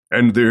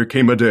And there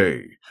came a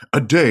day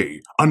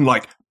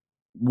unlike...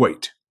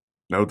 Wait,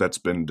 no, that's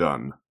been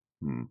done.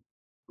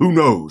 Who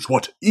knows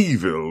what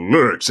evil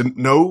lurks in...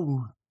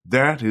 No,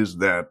 that is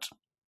that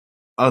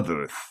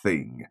other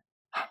thing.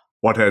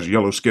 What has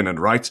yellow skin and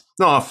rights?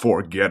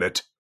 Forget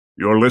it.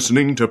 You're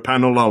listening to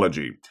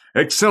Panelology.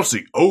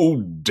 Excelsi...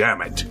 Oh,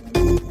 damn it.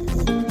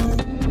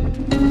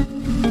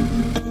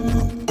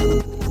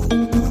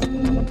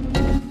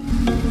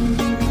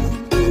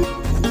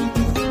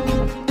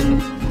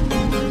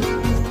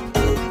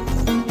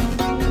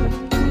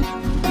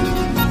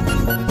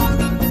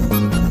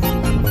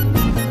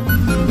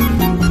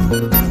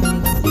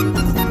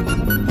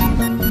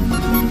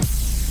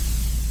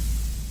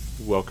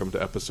 Welcome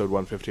to episode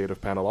 158 of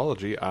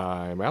Panelology.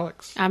 I'm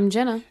Alex. I'm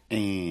Jenna.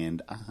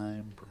 And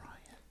I'm Brian.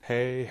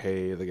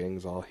 Hey, the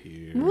gang's all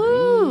here.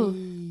 Woo!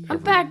 I'm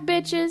back,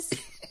 bitches.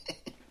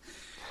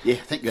 Yeah,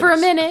 thank goodness. For a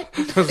minute.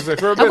 For a I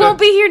minute. won't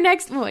be here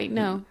next... Wait,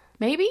 no.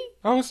 Maybe?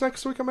 Oh, it's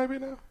next week or maybe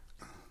now?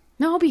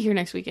 No, I'll be here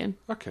next weekend.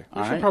 Okay.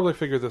 We All should right. probably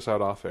figure this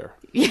out off air.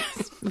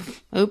 Yes.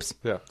 Oops.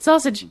 Yeah.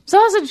 Sausage.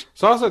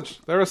 Sausage!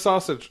 There is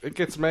sausage. It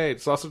gets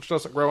made. Sausage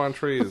doesn't grow on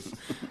trees.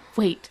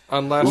 Wait.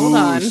 Unless... Hold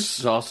on.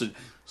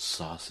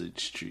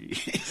 Sausage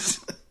trees.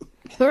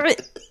 Look,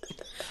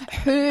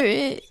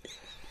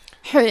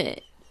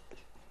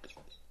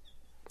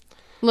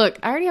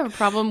 I already have a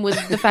problem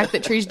with the fact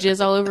that trees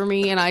jizz all over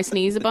me and I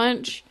sneeze a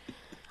bunch.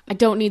 I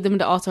don't need them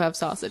to also have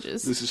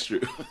sausages. This is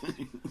true.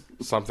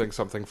 Something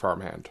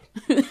farmhand.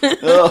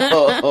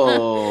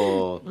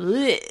 Oh.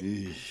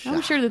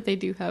 I'm sure that they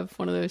do have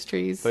one of those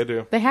trees. They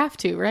do. They have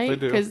to, right? They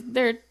do. Because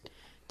there are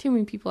too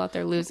many people out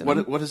there losing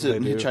them. What is it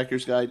in They do.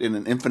 Hitchhiker's Guide? In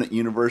an infinite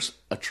universe,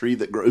 a tree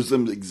that grows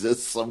them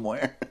exists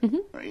somewhere.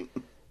 Right?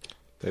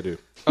 They do.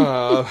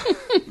 To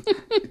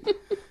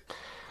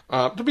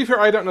be fair,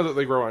 I don't know that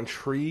they grow on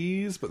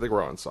trees, but they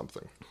grow on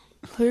something.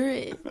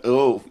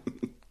 Oh.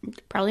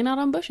 Probably not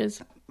on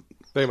bushes.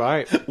 They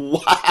might.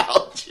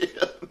 Wow, Jim.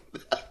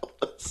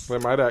 They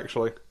might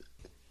actually.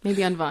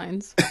 Maybe on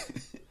vines.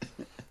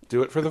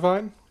 Do it for the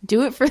vine?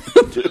 Do it for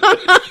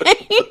the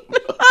vine.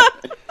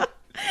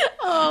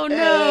 Oh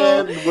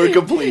no. And we're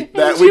complete.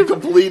 We've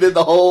completed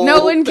the whole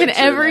No one can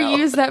picture ever now.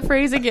 use that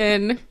phrase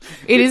again.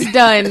 It is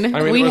done.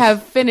 I mean, we it was-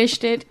 have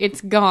finished it.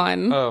 It's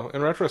gone. Oh,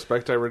 in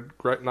retrospect, I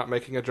regret not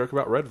making a joke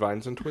about red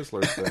vines and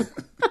Twizzlers then.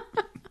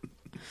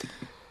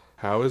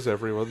 How is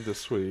everyone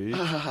this week?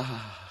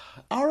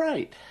 All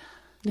right.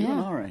 Yeah. Doing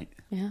all right.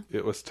 Yeah.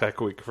 It was tech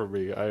week for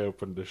me. I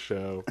opened a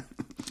show.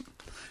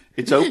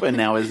 It's open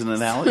now, isn't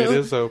it, Alex? It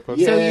is open.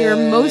 Yeah. So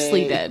you're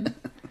mostly dead.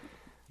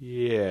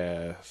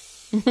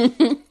 Yes.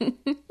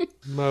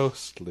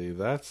 Mostly,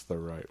 that's the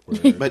right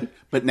word.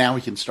 But now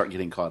we can start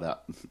getting caught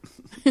up.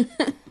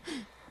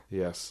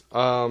 Yes.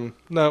 No,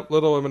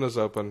 Little Women is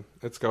open.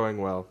 It's going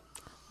well.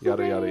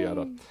 Yada, yada,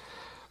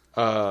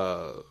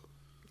 yada.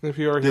 If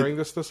you are hearing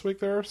this week,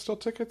 there are still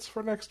tickets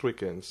for next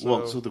weekend.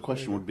 So, So the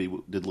question would be,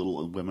 did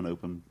Little Women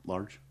open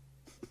large?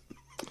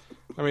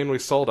 I mean, we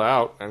sold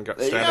out and got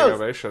standing Yes,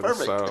 ovations.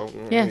 perfect. So,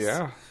 Yes.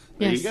 yeah.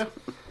 There Yes. you go.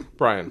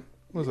 Brian,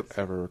 was it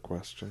ever a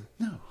question?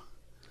 No.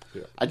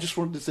 Yeah. I just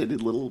wanted to say,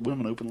 did Little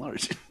Women open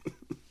large?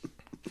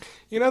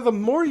 You know, the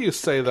more you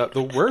say that,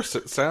 the worse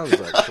it sounds,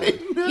 actually.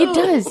 It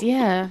does,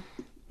 yeah.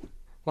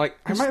 Like,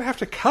 I might have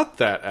to cut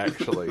that,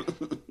 actually.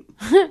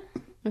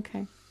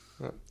 Okay.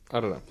 I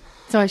don't know.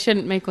 So I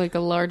shouldn't make like a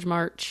large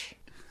march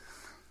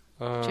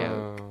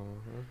joke.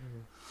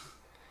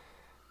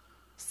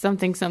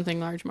 Something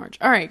large march.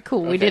 All right,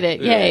 cool. We did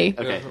it. Yeah. Yay.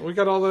 Okay. Yeah, we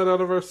got all that out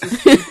of our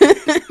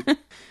system.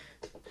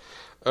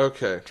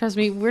 Okay. Trust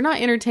me, we're not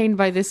entertained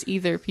by this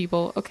either,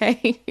 people.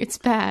 Okay? It's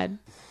bad.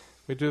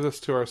 We do this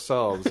to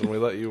ourselves, and we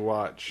let you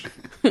watch.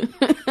 Ew.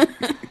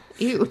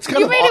 You made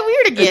Kind of it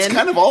weird again. It's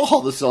kind of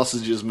all the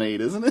sausage is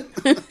made, isn't it?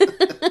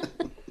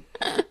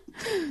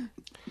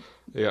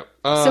 Yeah.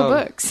 So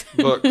books.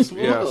 Books,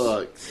 yes.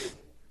 Look.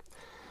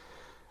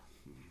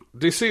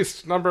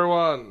 Deceased, number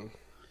 1.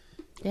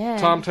 Yeah.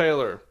 Tom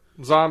Taylor.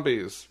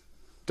 Zombies.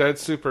 Dead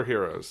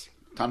superheroes.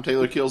 Tom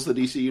Taylor kills the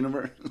DC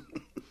universe.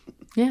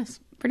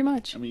 Yes, pretty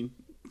much. I mean,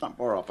 not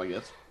far off, I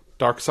guess.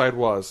 Darkseid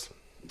was.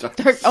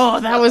 Oh,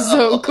 that was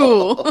so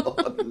cool.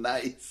 Oh,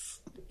 nice.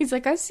 He's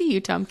like, I see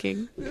you, Tom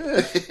King.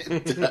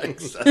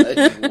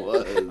 Darkseid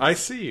was. I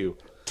see you,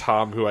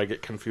 Tom, who I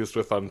get confused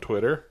with on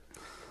Twitter.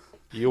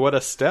 You at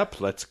a step?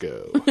 Let's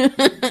go.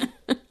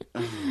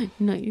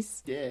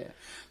 Nice. Yeah.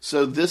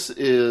 So this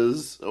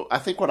is, I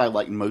think what I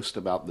like most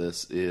about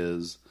this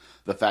is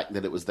the fact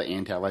that it was the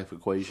anti-life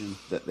equation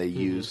that they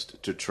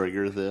used to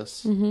trigger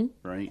this,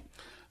 right?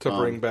 To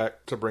bring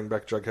back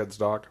Jughead's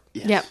dog.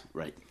 Yes, Yep.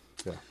 right.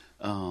 Yeah.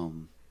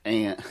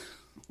 And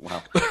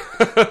wow,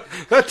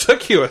 That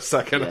took you a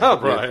second, huh,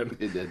 Brian?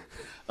 It did.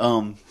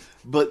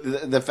 But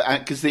the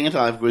fact, because the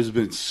anti-life equation has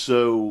been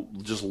so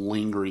just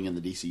lingering in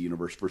the DC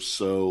universe for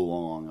so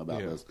long about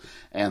this,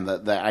 and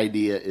the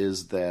idea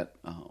is that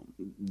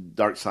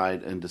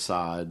Darkseid and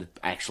Desaad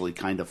actually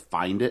kind of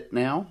find it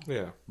now.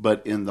 Yeah.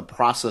 But in the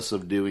process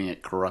of doing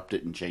it, corrupt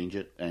it and change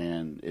it,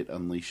 and it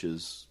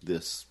unleashes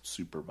this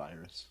super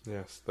virus.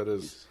 Yes, that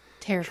is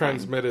Terrifying.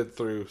 transmitted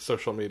through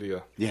social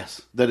media.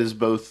 Yes, that is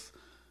both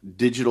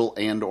digital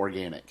and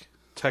organic.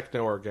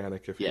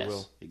 Techno-organic, if you Yes,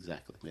 will.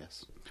 exactly.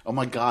 Yes. Oh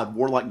my God,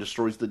 Warlock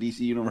destroys the DC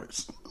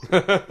universe.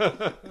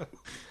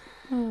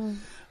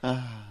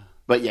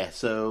 But yeah,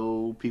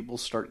 so people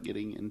start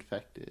getting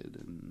infected,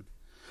 and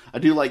I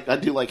do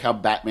like how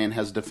Batman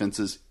has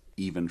defenses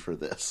even for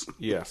this.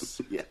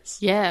 Yes. Yes.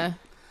 Yeah.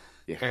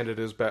 And it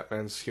is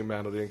Batman's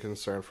humanity and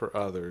concern for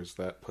others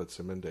that puts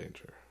him in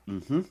danger.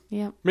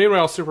 Yep.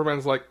 Meanwhile,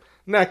 Superman's like,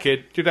 nah,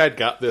 kid, your dad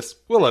got this.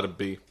 We'll let him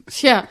be.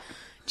 Yeah.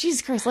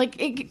 Jesus Christ. Like,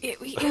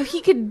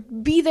 he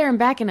could be there and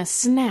back in a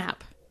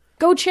snap.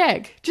 Go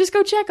check. Just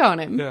go check on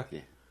him. Yeah.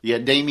 Yeah,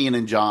 Damian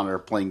and John are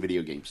playing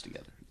video games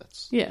together.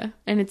 That's Yeah.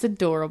 And it's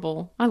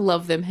adorable. I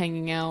love them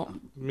hanging out.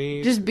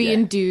 Me. Just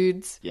being Yeah.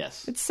 dudes.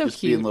 yes. It's so Just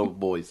cute. being little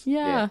boys.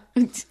 Yeah.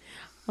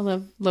 I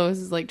love Lois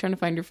is like trying to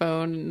find her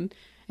phone,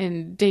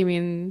 and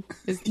Damien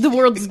is the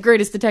world's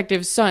greatest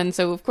detective's son,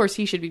 so of course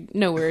he should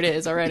know where it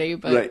is already.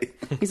 But Right.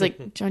 he's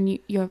like, John,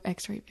 you have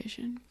X-ray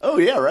vision. Oh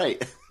yeah,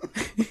 right.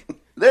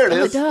 There it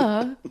is.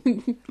 Duh.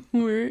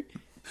 Where-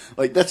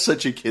 Like that's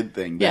such a kid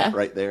thing. That Yeah.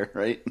 right there,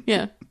 right?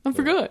 yeah, I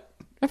forgot.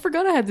 I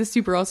forgot I had this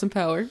super awesome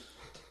power.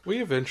 We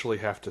eventually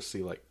have to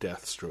see, like,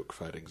 Deathstroke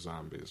fighting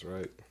zombies,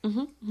 right?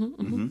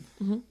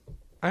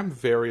 I'm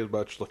very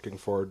much looking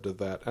forward to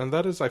that. And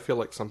that is, I feel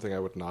like, something I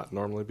would not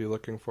normally be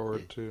looking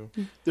forward to.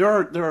 There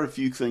are a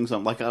few things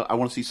I'm like I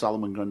want to see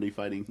Solomon Grundy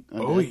fighting.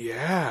 Oh,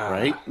 yeah.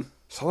 Right?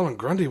 Solomon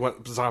Grundy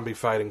went zombie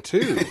fighting,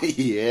 too.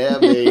 Yeah,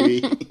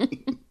 baby.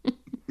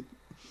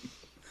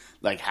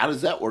 Like, how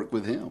does that work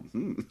with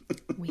him?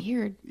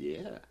 Weird.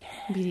 Yeah.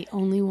 Be the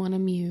only one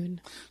immune.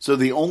 So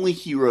the only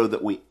hero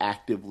that we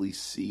actively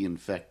see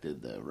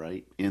infected, though,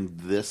 right, in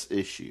this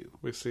issue,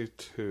 We see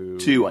two.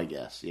 two, I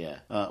guess. Yeah.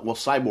 Well,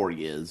 Cyborg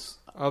is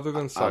Other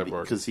than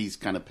Cyborg. because he's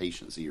kind of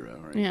patient zero,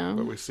 right? Yeah.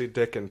 But we see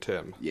Dick and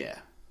Tim. Yeah.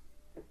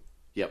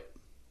 Yep.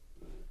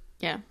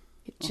 Yeah.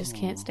 It just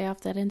can't stay off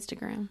that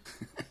Instagram.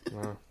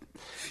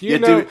 You Yeah,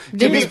 know, to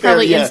Dick be is fair,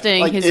 probably yeah, instating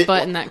like, his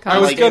butt in that I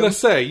was costume. going to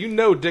say, you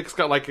know Dick's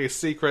got, like, a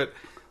secret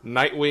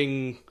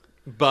Nightwing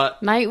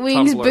butt.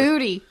 Nightwing's Tumblr.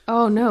 booty.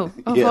 Oh no.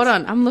 Oh, Yes. hold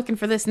on. I'm looking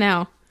for this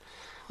now.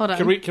 Hold on.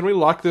 Can we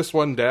lock this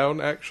one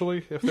down,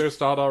 actually, if there's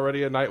not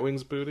already a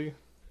Nightwing's booty?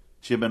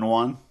 Chib and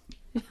one.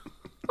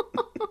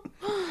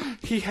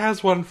 He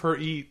has one for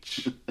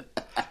each.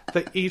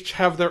 They each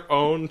have their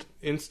own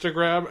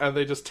Instagram, and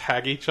they just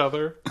tag each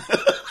other.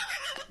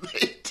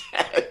 They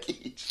tag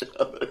each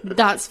other.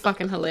 That's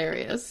fucking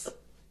hilarious.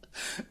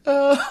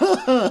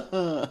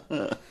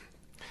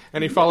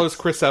 And he follows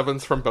Chris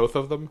Evans from both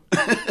of them.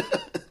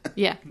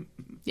 Yeah.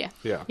 Yeah.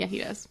 Yeah. Yeah, he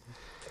does.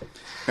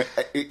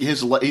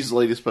 His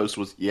latest post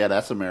was, "Yeah,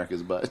 that's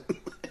America's butt."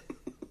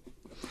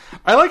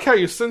 I like how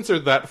you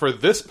censored that for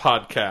this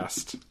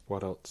podcast.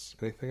 What else?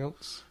 Anything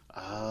else?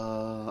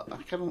 I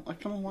kind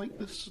of like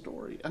this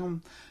story.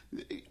 I'm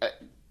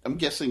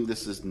guessing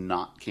this is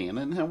not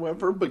canon,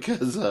 however,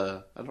 because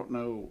I don't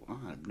know.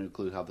 I have no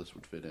clue how this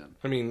would fit in.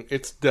 I mean,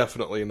 it's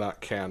definitely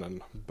not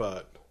canon,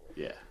 but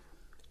Yeah.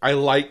 I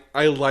like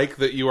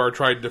that you are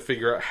trying to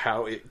figure out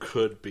how it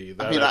could be.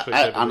 That I mean, actually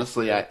I could be-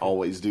 honestly, I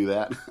always do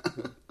that.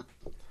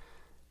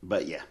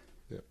 But yeah.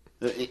 Yeah.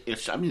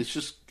 It's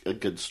just a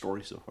good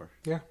story so far.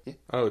 Yeah.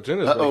 Oh, Jen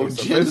is Oh, making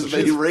some Jen's faces.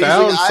 been She's raising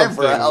found some things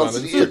eyebrows.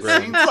 on She has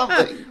Instagram. seen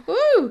something.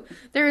 Woo!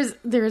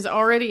 There's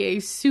already a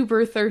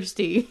super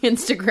thirsty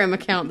Instagram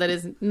account that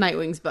is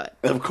Nightwing's butt.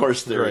 Of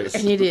course there Right. is.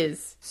 And it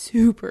is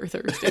super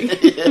thirsty.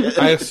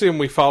 I assume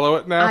we follow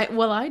it now.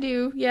 I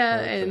do, yeah,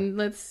 and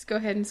let's go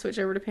ahead and switch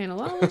over to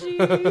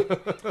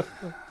Panelology.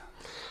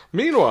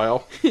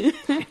 Meanwhile,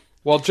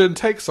 while Jen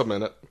takes a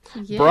minute,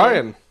 Yeah.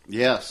 Brian,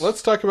 Yes.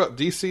 let's talk about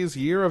DC's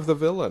Year of the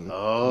Villain.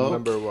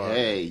 Number one.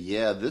 Hey,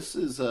 yeah, this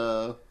is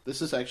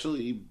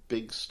actually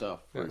big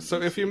stuff. for So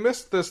DC. if you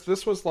missed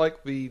this was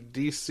like the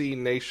DC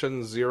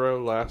Nation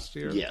Zero last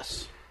year.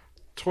 Yes.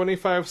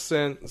 25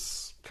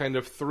 cents, kind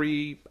of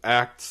 3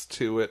 acts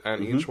to it,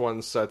 and Mm-hmm. each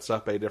one sets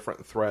up a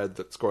different thread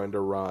that's going to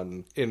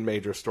run in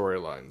major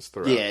storylines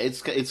throughout. Yeah,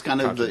 it's kind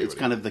of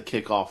Continuity. the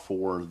kickoff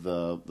for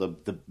the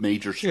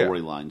major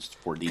storylines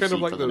for DC Kind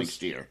of like for the those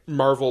next year.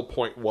 Marvel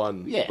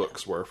 .1 Yeah.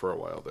 books were for a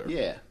while there.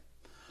 Yeah.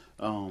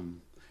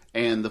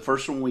 And the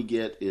first one we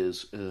get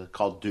is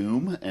called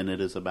Doom, and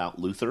it is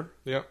about Luthor.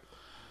 Yep.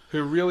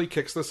 Who really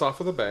kicks this off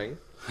with a bang.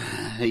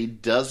 He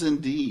does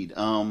indeed.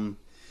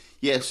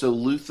 Yeah, so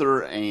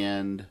Luthor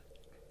and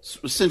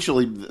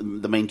essentially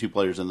the main two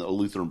players in the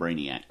Luthor and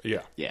Brainiac.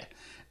 Yeah. Yeah.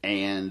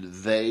 And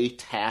they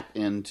tap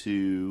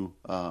into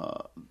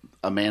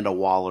Amanda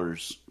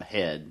Waller's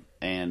head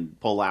and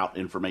pull out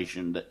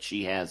information that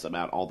she has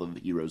about all the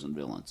heroes and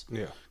villains.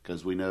 Yeah.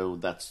 Because we know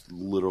that's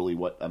literally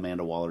what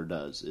Amanda Waller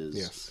does is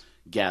Yes.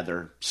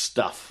 gather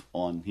stuff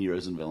on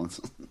heroes and villains.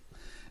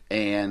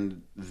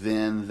 And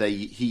then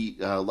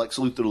Lex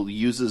Luthor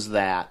uses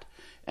that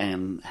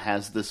and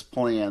has this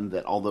plan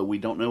that, although we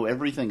don't know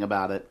everything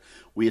about it,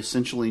 we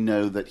essentially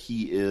know that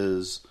he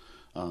is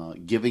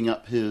giving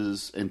up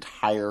his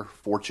entire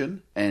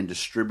fortune and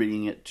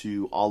distributing it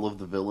to all of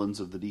the villains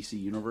of the DC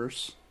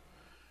universe.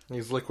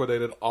 He's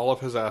liquidated all of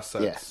his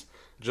assets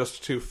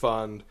just to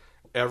fund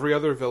every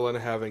other villain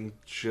having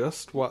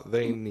just what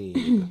they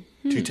need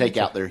to take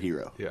out their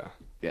hero. Yeah.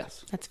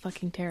 Yes. That's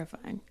fucking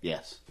terrifying.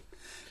 Yes.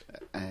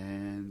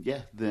 And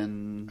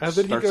then And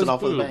then he starts goes it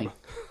off with a boom. bang.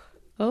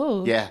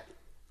 Oh. Yeah.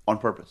 On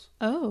purpose.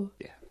 Oh.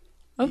 Yeah.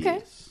 Okay.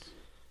 Yes.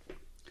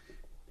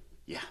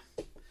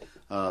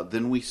 Yeah.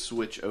 Then we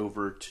switch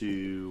over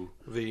to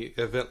The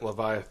Event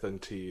Leviathan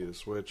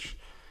tease, which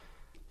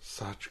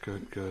such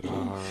good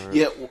art.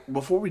 yeah.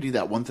 Before we do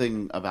that, one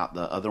thing about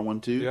the other one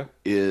too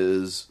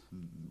is,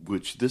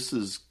 which this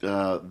is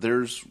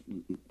there's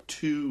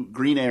two,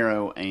 Green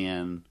Arrow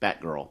and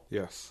Batgirl.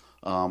 Yes.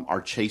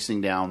 Are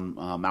chasing down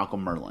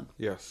Malcolm Merlyn.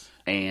 Yes.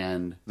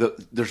 And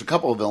there's a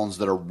couple of villains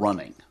that are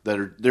running.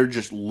 They're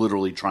just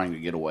literally trying to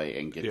get away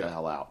and get the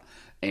hell out.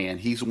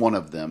 And he's one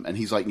of them. And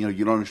he's like, you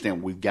don't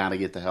understand. We've got to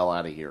get the hell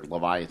out of here.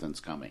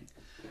 Leviathan's coming.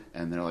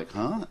 And they're like,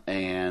 huh?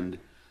 And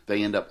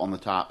they end up on the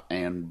top,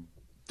 and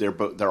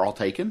they're all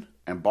taken.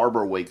 And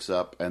Barbara wakes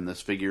up, and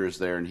this figure is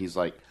there, and he's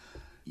like,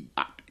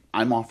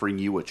 I'm offering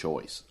you a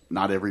choice.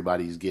 Not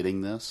everybody's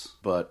getting this,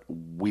 but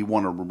we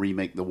want to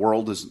remake. The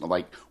world is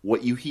like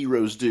what you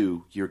heroes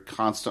do. You're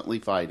constantly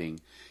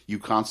fighting. You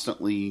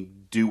constantly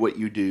do what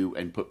you do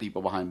and put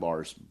people behind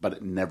bars, but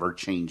it never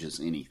changes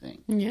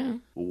anything. Yeah.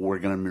 We're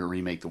going to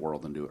remake the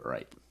world and do it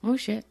right. Oh,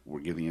 shit. We're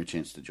giving you a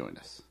chance to join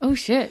us. Oh,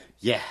 shit.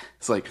 Yeah.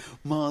 It's like,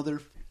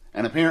 mother...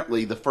 And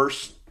apparently the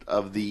first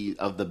of the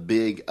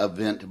big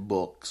event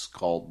books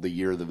called The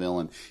Year of the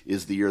Villain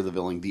is The Year of the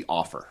Villain, The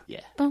Offer.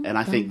 Yeah. And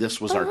I think this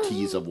was our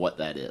tease of what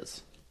that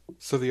is.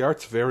 So the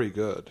art's very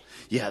good.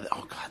 Yeah.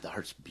 Oh, God, the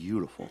art's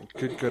beautiful.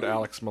 Good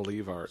Alex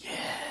Maleev art. Yeah.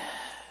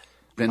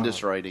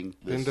 Bendis writing.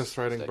 Bendis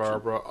writing section.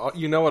 Barbara.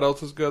 You know what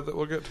else is good that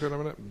we'll get to in a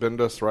minute?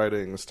 Bendis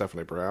writing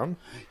Stephanie Brown.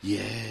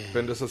 Yeah.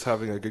 Bendis is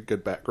having a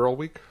good Batgirl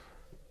week.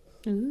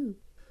 Ooh.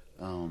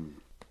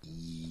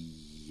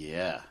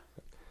 Yeah.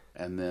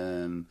 And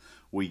then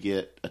we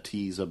get a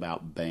tease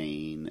about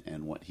Bane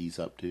and what he's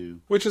up to.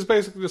 Which is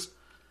basically just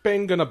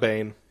Bane gonna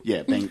Bane.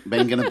 Yeah, Bane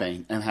gonna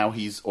Bane. And how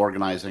he's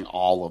organizing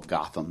all of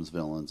Gotham's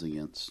villains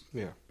against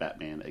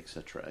Batman,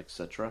 etc.,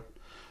 etc.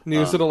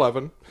 News at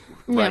 11.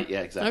 Right,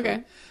 yeah, exactly.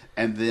 Okay.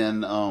 And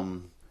then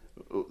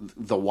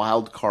the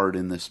wild card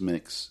in this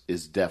mix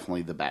is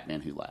definitely the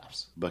Batman Who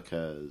Laughs.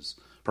 Because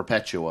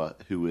Perpetua,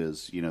 who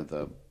is,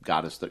 the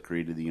goddess that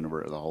created the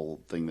universe, the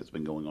whole thing that's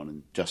been going on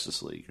in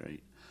Justice League,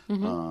 right?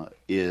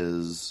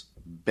 Is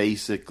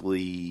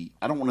basically,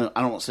 I don't want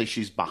to say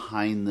she's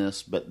behind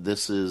this, but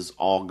this is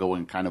all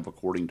going kind of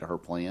according to her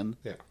plan,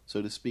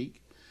 so to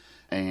speak.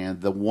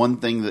 And the one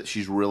thing that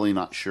she's really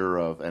not sure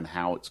of and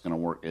how it's going to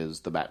work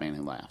is the Batman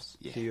Who Laughs.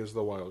 Yeah. He is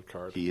the wild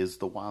card. He is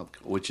the wild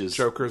card, which is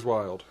Joker's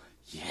wild.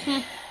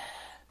 Yeah.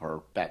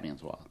 Or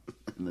Batman's wild.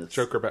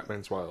 Joker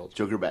Batman's wild.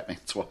 Joker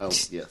Batman's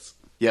wild, yes.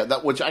 Yeah,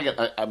 that which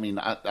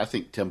I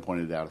think Tim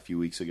pointed out a few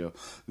weeks ago.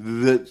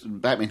 That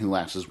Batman Who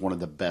Laughs is one of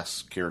the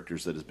best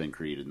characters that has been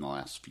created in the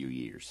last few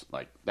years.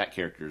 Like, that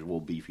character will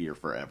be here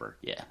forever.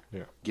 Yeah.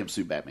 Gimp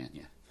Suit Batman,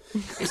 yeah.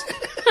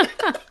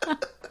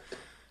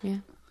 Yeah.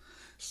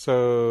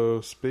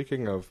 So,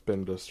 speaking of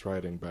Bendis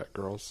writing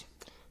Batgirls,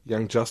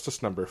 Young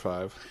Justice number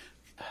 5.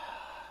 I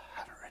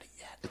haven't read it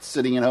yet. It's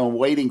sitting at home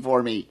waiting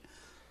for me.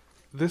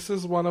 This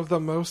is one of the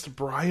most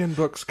Brian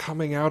books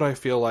coming out, I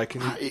feel like.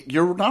 And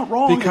you're not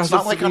wrong. Because it's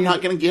not like I'm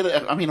not going to get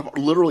it. I mean, I've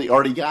literally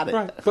already got it.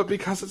 Right, but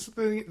because it's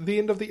the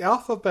end of the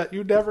alphabet,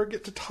 you never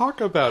get to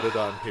talk about it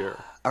on here.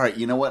 All right,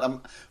 you know what?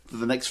 For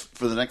the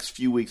next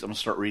few weeks, I'm going to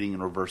start reading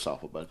in reverse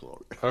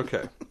alphabetical order.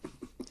 Okay.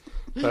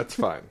 That's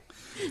fine.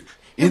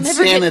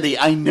 Insanity,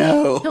 I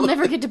know. He'll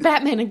never get to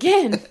Batman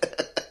again.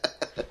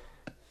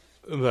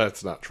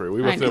 That's not true.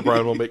 We with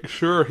Brian will make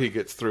sure he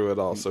gets through it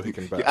all so he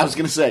can Batman. I was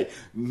going to say,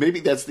 maybe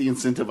that's the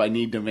incentive I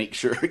need to make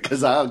sure,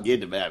 because I'll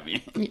get to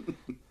Batman.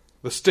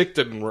 The stick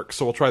didn't work,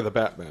 so we'll try the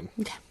Batman.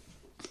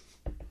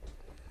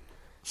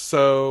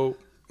 So,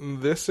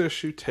 this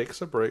issue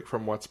takes a break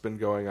from what's been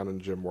going on in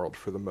Gem World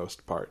for the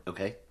most part.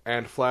 Okay.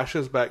 And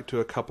flashes back to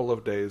a couple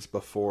of days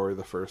before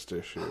the first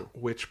issue,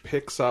 which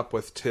picks up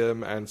with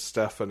Tim and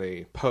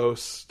Stephanie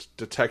post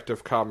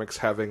Detective Comics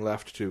having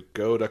left to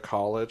go to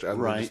college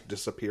and then just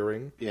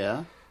disappearing.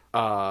 Yeah.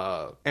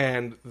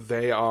 And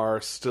they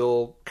are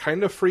still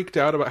kind of freaked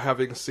out about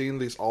having seen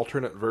these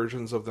alternate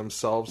versions of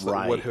themselves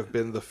that would have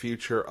been the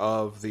future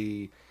of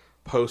the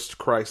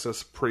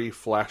post-crisis,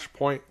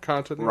 pre-Flashpoint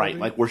continuity. Right,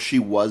 like where she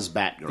was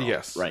Batgirl.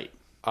 Yes. Right.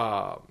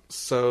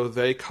 So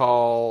they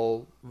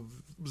call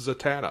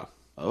Zatanna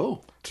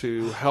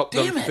to help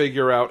them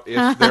figure out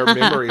if their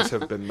memories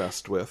have been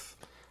messed with.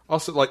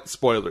 Also, like,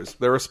 spoilers.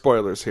 There are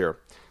spoilers here.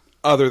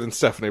 Other than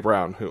Stephanie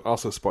Brown, who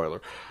also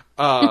spoiler.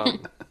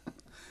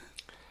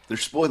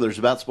 There's spoilers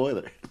about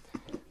spoiler.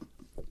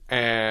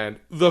 And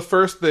the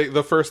first thing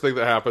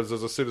that happens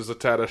is as soon as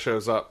Zatanna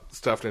shows up,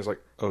 Stephanie's like,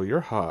 "Oh,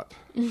 you're hot."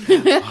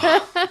 Yes.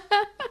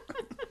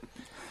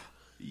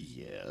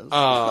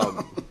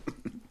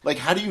 Like,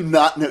 how do you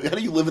not know? How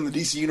do you live in the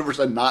DC universe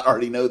and not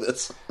already know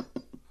this?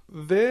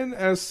 Then,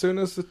 as soon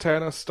as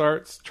Zatanna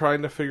starts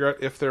trying to figure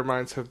out if their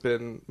minds have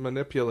been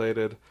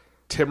manipulated,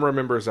 Tim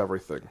remembers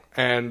everything.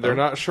 And they're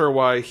not sure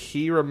why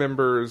he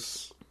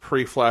remembers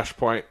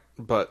pre-Flashpoint,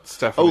 but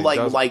Stephanie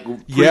doesn't. Like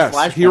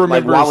yes, he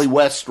remembers, like Wally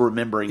West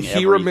remembering everything.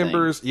 He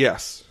remembers,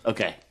 yes.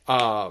 Okay.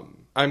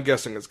 I'm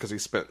guessing it's because he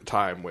spent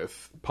time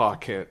with Pa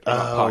Kent,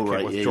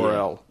 with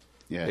Jor-El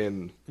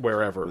in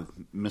wherever.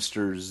 With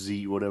Mr.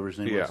 Z, whatever his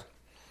name was.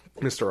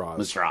 Mr. Oz.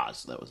 Mr.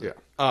 Oz, that was it.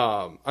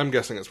 Yeah. I'm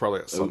guessing it's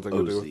probably got something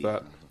to do with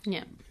that.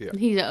 Yeah.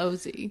 He's an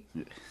OZ.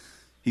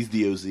 He's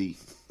the OZ.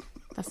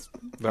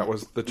 That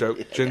was the joke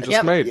Jen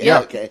just made.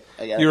 Yeah, okay.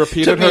 I got it. You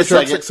repeated her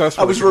joke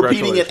successfully. I was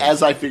repeating it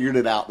as I figured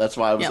it out. That's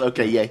why I was,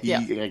 okay, I got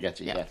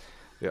you.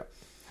 Yeah.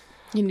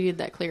 You needed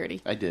that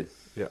clarity. I did.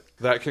 Yeah.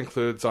 That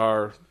concludes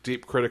our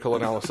deep critical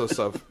analysis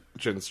of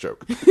Jen's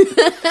joke.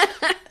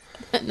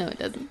 No, it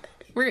doesn't.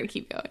 We're going to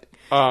keep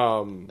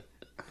going.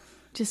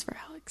 Just for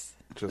Alex.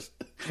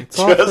 It's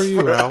all for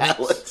you,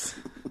 Alex.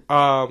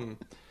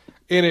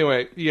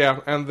 Anyway,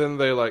 and then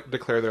they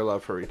declare their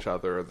love for each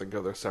other and then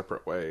go their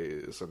separate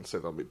ways and say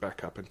they'll be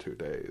back up in 2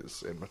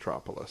 days in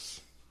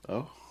Metropolis.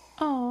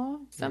 Oh,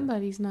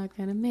 somebody's not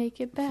going to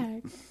make it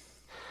back.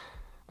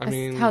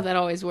 That's how that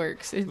always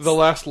works. The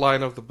last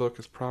line of the book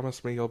is,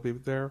 "Promise me you'll be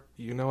there."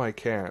 You know I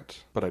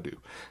can't, but I do.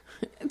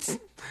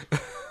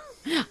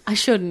 I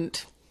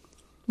shouldn't,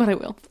 but I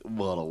will.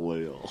 But I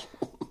will.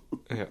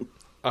 Yeah.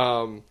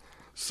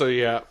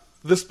 So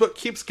this book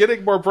keeps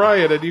getting more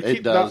Brian, and you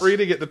keep not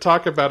reading it to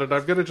talk about it.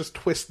 I'm going to just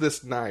twist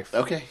this knife.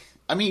 Okay.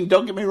 I mean,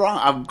 don't get me wrong.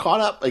 I'm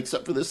caught up,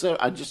 except for this.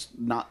 I'm just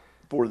not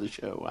for the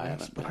show. I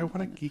haven't. But I want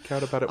to geek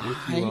out about it with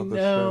you on the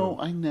show.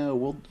 I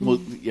know.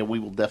 We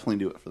will definitely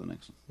do it for the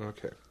next one.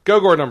 Okay.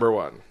 Gogor number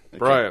 1. Okay.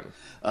 Brian.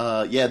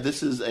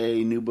 This is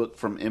a new book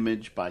from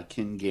Image by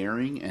Ken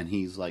Gehring, and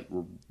he's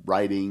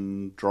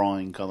writing,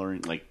 drawing,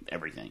 coloring,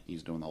 everything.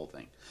 He's doing the whole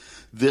thing.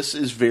 This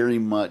is very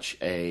much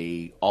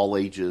a all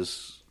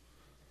ages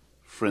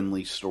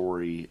friendly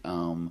story,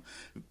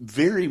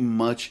 very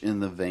much in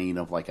the vein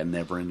of a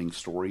never-ending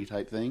story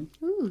type thing.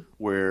 Ooh.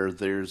 Where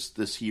there's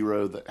this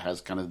hero that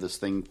has kind of this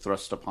thing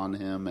thrust upon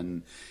him,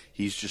 and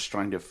he's just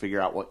trying to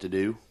figure out what to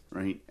do,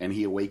 right? And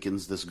he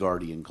awakens this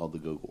guardian called the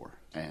Gogor,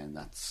 and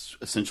that's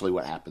essentially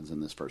what happens in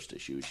this first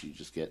issue. Is you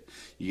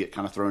get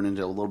kind of thrown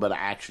into a little bit of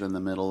action in the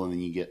middle, and then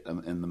you get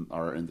in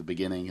the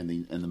beginning, and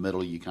in the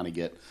middle you kind of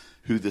get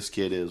who this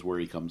kid is, where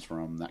he comes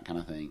from, that kind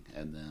of thing,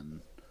 and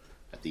then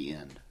at the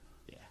end.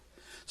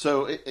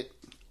 So it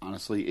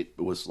honestly, it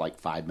was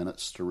 5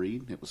 minutes to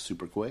read. It was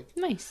super quick.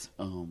 Nice.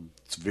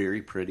 It's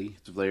very pretty.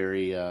 It's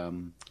very, like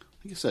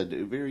I said,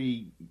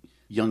 very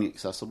young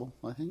accessible,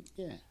 I think.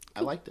 Yeah.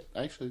 I liked it.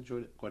 I actually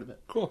enjoyed it quite a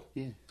bit. Cool.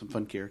 Yeah. Some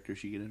fun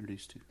characters you get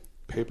introduced to.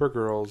 Paper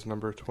Girls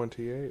number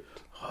 28.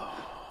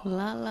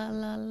 La la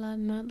la la,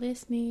 not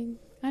listening.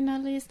 I'm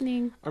not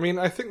listening. I mean,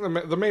 I think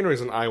the main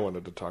reason I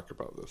wanted to talk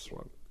about this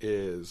one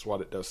is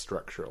what it does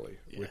structurally,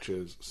 which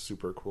is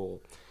super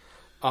cool.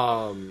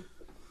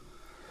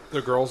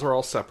 The girls are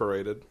all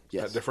separated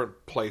at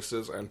different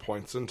places and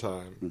points in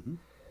time. Mm-hmm.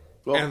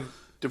 Well, and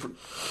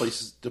different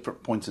places,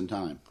 different points in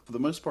time. For the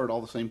most part, all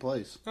the same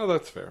place. Oh,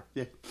 that's fair.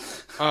 Yeah.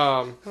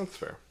 That's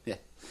fair. Yeah.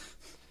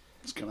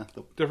 It's kind of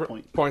the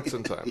different points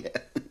in time.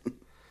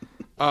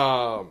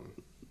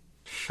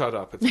 Shut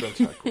up. It's been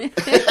technical.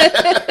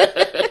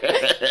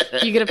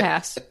 You get a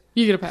pass.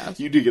 You get a pass.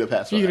 You do get a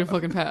pass. You get a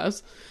fucking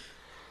pass.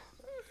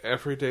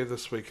 Every day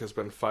this week has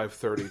been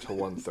 5:30 to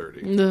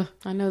 1:30.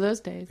 I know those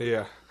days.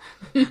 Yeah.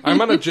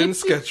 I'm on a Jen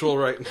schedule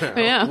right now.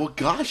 Yeah. Well,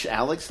 gosh,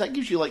 Alex, that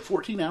gives you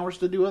 14 hours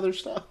to do other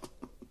stuff.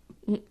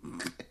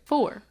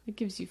 4. It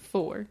gives you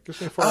 4.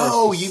 Gives me 4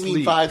 hours to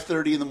mean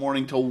 5:30 in the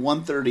morning till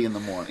 1:30 in the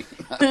morning.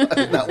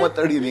 Not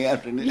 1:30 in the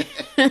afternoon.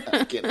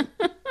 I'm kidding.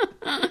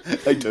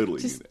 I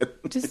totally do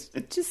that.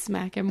 Just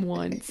smack him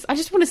once. I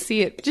just want to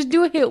see it. Just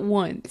do a hit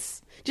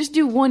once. Just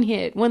do one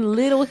hit. One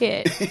little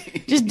hit.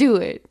 Just do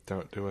it.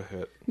 Don't do a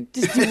hit.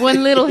 Just do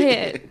one little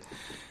hit.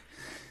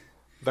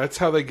 That's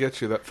how they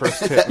get you, that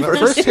first hit. That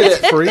first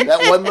hit's free.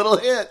 That one little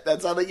hit.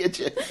 That's how they get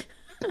you.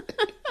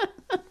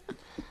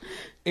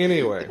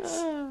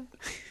 Anyways.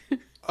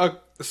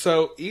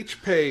 So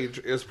each page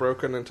is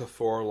broken into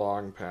 4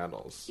 long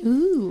panels.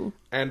 Ooh.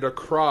 And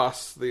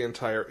across the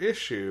entire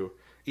issue,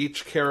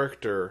 each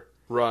character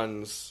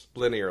runs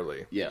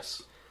linearly.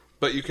 Yes.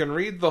 But you can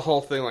read the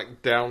whole thing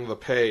down the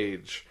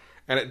page,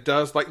 and it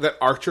does that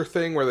Archer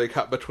thing where they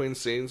cut between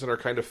scenes and are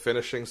kind of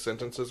finishing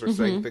sentences or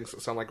saying things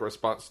that sound like a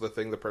response to the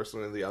thing the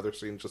person in the other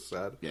scene just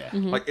said. Yeah.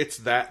 Mm-hmm. It's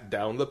that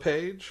down the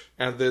page,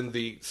 and then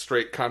the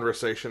straight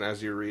conversation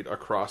as you read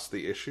across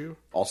the issue.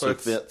 Also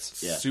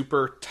fits. Yeah.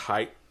 Super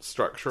tight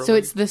structurally. So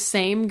it's the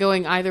same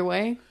going either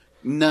way?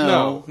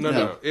 No.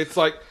 It's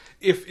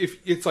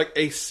if it's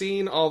a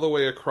scene all the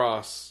way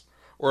across,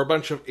 or a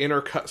bunch of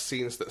intercut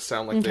scenes that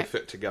sound like they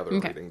fit together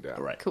reading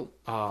down. Right. Cool.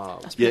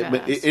 That's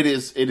but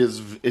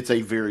it's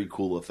a very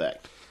cool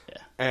effect.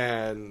 Yeah.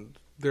 And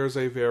there's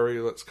a very,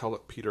 let's call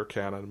it Peter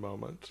Cannon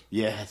moment.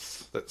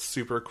 Yes. That's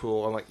super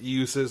cool and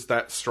uses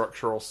that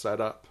structural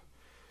setup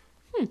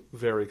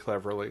very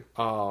cleverly.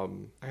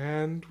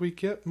 And we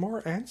get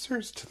more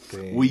answers to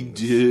things. We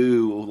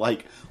do.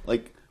 Like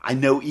I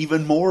know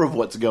even more of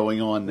what's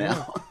going on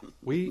now.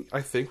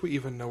 I think we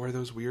even know where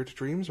those weird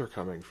dreams are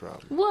coming from.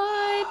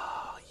 What?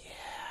 Oh, yeah.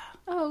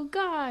 Oh,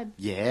 God.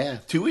 Yeah.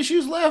 2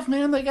 issues left,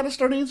 man. They got to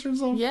start answering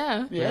some.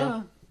 Yeah.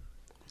 Yeah.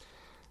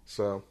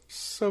 So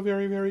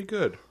very, very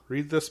good.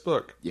 Read this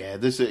book. Yeah,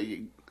 this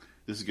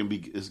is gonna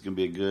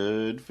be a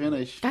good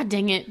finish. God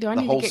dang it! Do I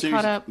need to get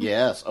caught up?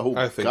 Yes. Oh,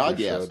 I think God,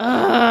 you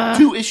yes.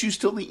 2 issues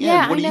till the end.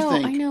 Yeah, what do I know. you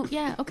think? I know.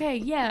 Yeah. Okay.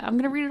 Yeah. I'm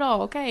gonna read it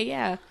all. Okay.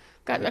 Yeah.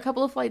 Got a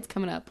couple of flights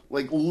coming up.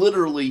 Like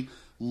literally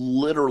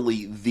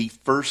the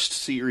first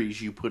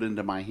series you put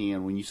into my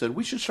hand when you said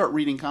we should start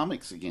reading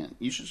comics again.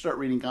 You should start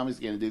reading comics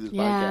again and do this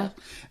podcast.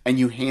 And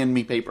you hand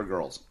me Paper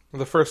Girls.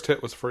 The first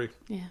hit was free.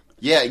 Yeah.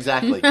 Yeah,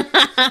 exactly.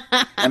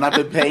 And I've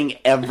been paying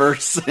ever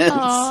since.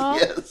 Aww,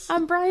 yes.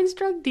 I'm Brian's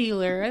drug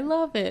dealer. I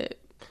love it.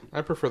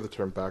 I prefer the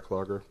term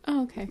backlogger.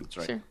 Oh, okay.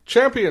 right. Sure.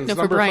 Champions, No,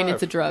 for number Brian, 5.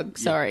 it's a drug.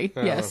 Sorry.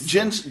 Yeah. Yes.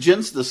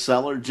 Jen's the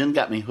seller. Jen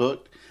got me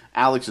hooked.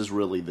 Alex is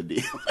really the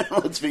deal.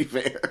 Let's be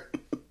fair.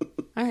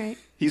 All right.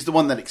 He's the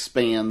one that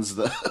expands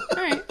the.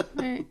 All right.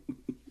 All right.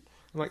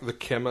 Like the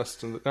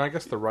chemist, and I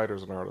guess the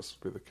writers and artists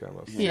would be the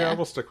chemists. Yeah.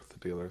 We'll stick with the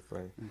dealer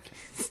thing.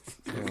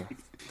 Okay. Yeah.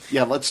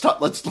 Yeah, let's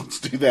talk. Let's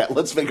do that.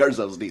 Let's make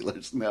ourselves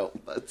dealers. No,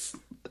 that's.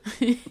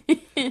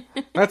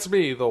 That's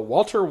me, the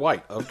Walter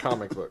White of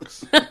comic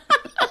books.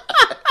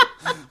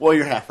 Well,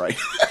 you're half right.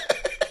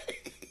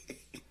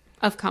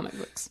 Of comic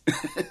books.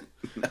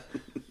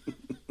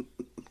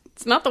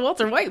 It's not the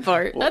Walter White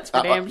part. That's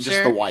for damn just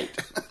sure. the white.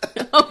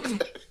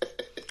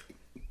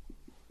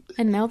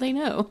 And now they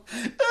know.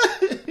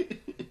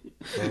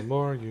 The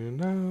more you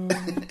know.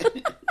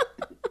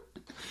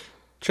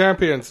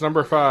 Champions,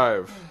 number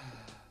 5.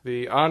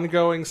 The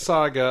ongoing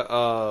saga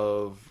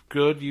of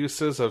good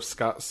uses of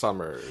Scott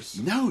Summers.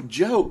 No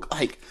joke.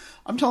 Like,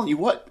 I'm telling you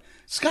what,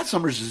 Scott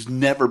Summers has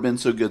never been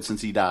so good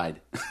since he died.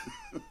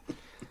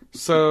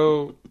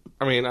 So,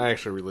 I mean, I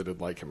actually really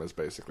did like him as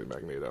basically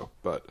Magneto,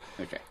 but...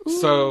 Okay.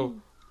 So,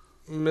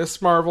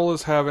 Miss Marvel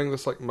is having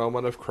this, like,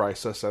 moment of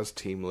crisis as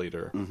team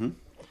leader. Mm-hmm.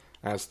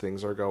 As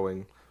things are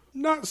going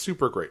not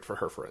super great for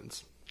her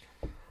friends.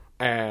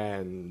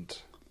 And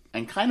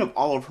kind of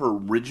all of her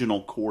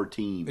original core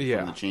team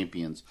from the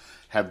Champions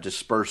have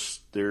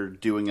dispersed. They're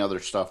doing other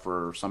stuff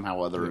or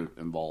somehow other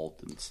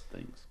involved in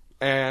things.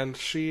 And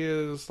she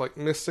is, like,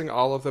 missing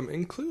all of them,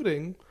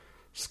 including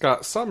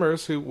Scott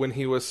Summers, who, when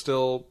he was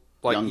still,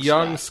 like,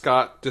 young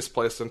Scott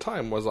displaced in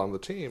time, was on the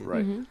team.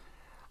 Right. Mm-hmm.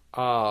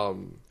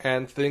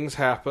 And things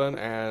happen,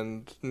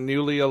 and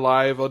newly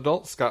alive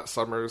adult Scott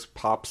Summers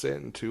pops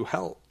in to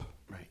help.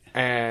 Right.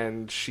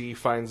 And she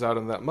finds out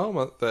in that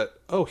moment that,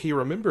 oh, he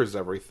remembers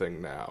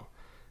everything now.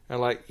 And,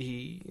 like,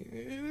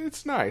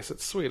 it's nice,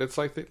 it's sweet. It's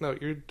like, no,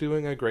 you're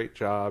doing a great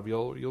job.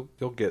 You'll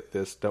get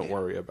this. Don't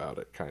worry about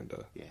it, kind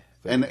of. Yeah.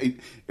 And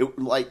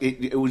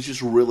it was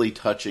just really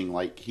touching.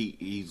 Like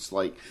he's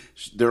like,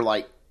 they're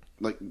like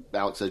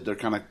Alex said, they're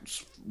kind of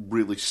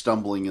really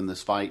stumbling in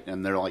this fight,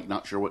 and they're like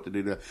not sure what to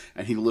do.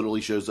 And he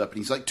literally shows up, and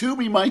he's like, "To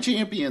me, my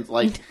champions!"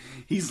 Like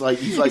he's like,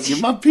 "You're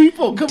my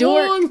people, come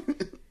on!"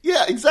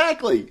 Yeah,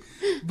 exactly.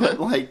 But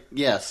like,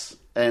 yes,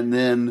 and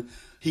then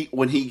he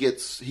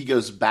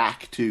goes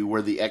back to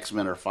where the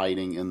X-Men are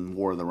fighting in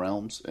War of the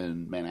Realms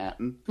in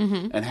Manhattan,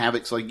 and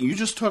Havoc's like, "You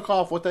just took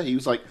off. What the?" He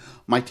was like,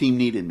 "My team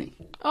needed me."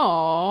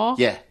 Aww.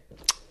 Yeah.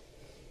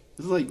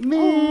 It's like,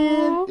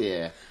 man,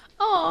 yeah,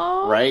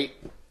 Aww. right.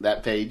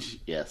 That page,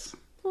 yes.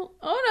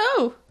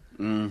 Oh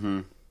no. Mm-hmm.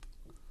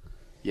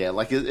 Yeah,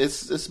 like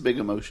it's big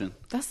emotion.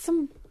 That's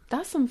some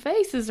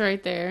faces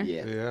right there.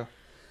 Yeah.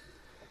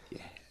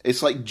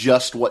 It's like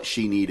just what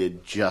she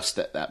needed just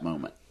at that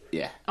moment.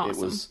 Yeah,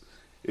 awesome.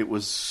 It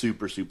was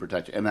super super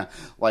touching, and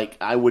like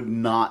I would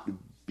not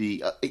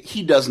be.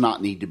 He does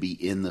not need to be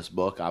in this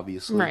book,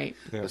 obviously, right?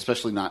 Yeah.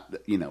 Especially not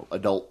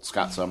adult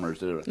Scott Summers.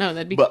 No,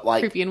 that'd be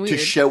like, creepy and weird. To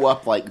show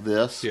up like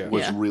this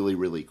was Yeah. really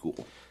really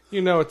cool.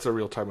 You know, it's a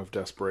real time of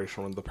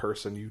desperation when the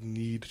person you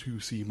need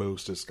to see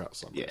most is Scott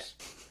Summers.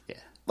 Yeah.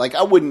 Like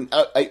I wouldn't.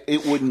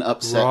 It wouldn't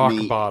upset Rock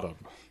me. bottom.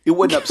 It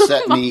wouldn't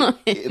upset me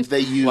if they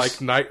used Like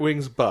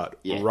Nightwing's butt.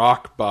 Yeah.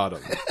 Rock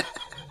bottom.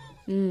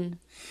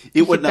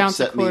 It wouldn't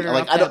upset me.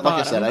 Like I don't. Like bottom.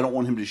 I said, I don't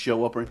want him to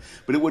show up, but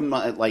it wouldn't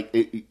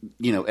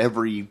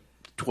every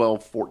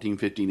 12, 14,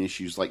 15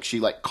 issues, like she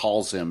like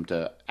calls him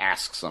to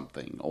ask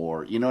something,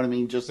 or you know what I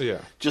mean. Just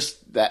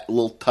that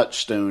little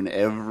touchstone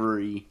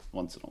every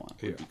once in a while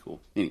would be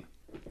cool. Anyway,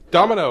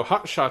 Domino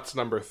Hot Shots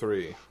number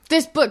 3.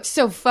 This book's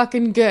so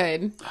fucking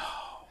good.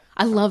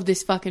 I love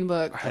this fucking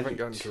book. I haven't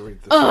gotten to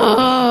read this.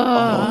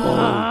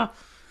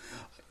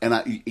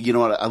 And you know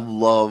what? I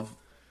love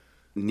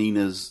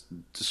Nina's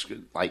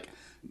like.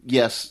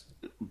 Yes,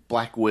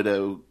 Black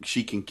Widow,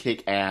 she can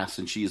kick ass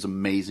and she is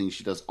amazing.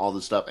 She does all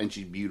this stuff and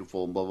she's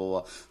beautiful and blah, blah,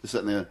 blah. This, that,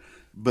 and the other.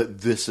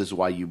 But this is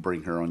why you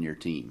bring her on your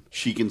team.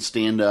 She can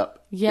stand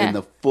up in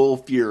the full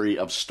fury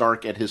of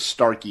Stark at his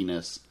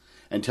Starkiness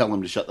and tell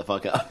him to shut the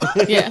fuck up.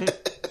 Yeah.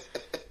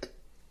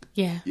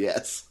 Yeah.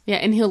 Yes. Yeah,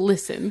 and he'll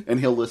listen.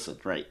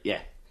 Right,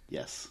 yeah.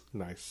 Yes.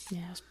 Nice.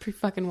 Yeah, it was pretty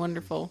fucking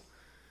wonderful.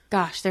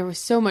 Gosh, there was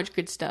so much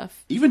good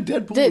stuff. Even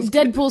Deadpool. The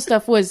Deadpool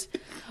stuff was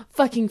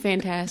fucking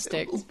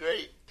fantastic. It was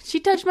great. She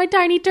touched my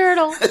tiny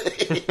turtle.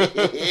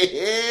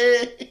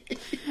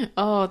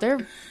 Oh,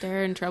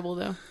 they're in trouble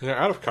though. Yeah,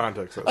 out of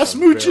context, that I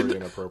sounds smooched very it.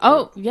 inappropriate.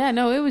 Oh, yeah,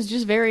 no, it was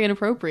just very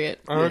inappropriate.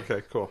 Oh,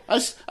 okay, cool. I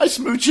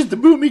smooched the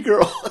Boomy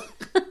Girl.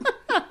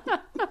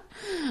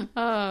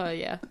 Oh,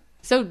 yeah.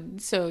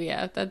 So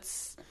yeah,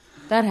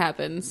 that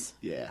happens.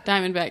 Yeah.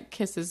 Diamondback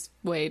kisses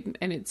Wade,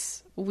 and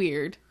it's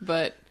weird,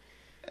 but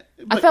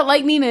I felt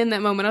like Nina in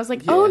that moment. I was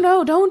like, oh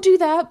no, don't do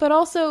that, but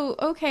also,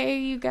 okay,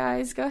 you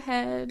guys, go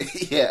ahead.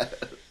 Yeah.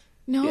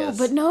 No, Yes.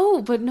 but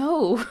no.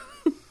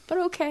 But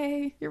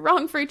okay. You're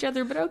wrong for each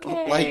other, but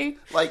okay.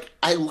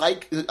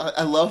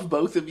 I love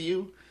both of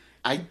you.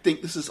 I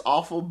think this is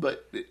awful,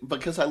 but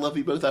because I love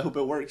you both, I hope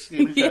it works.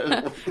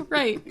 Yeah,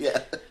 right.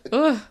 Yeah.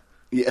 Ugh.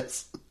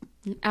 Yes.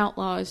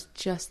 Outlaw is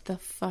just the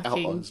fucking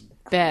Outlaw's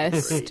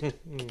best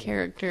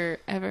character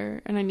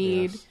ever, and I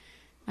need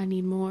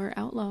more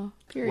Outlaw.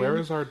 Period. Where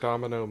is our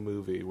Domino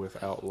movie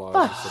with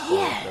Outlaw as a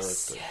supporting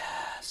character?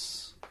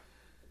 Yes.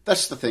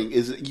 That's the thing,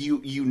 is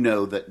you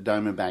know that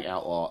Diamondback,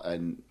 Outlaw,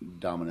 and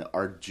Domino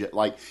are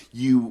like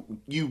you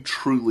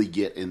truly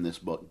get in this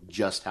book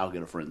just how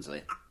good of friends they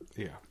are.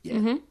 Yeah. Yeah.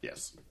 Mm-hmm.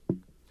 Yes.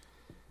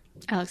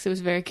 Alex, it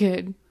was very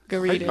good. Go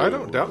read it. I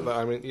don't doubt that.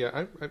 I mean,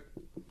 yeah,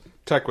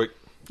 Tech Week.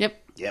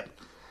 Yep.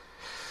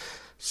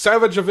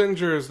 Savage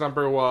Avengers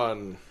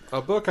 #1.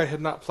 A book I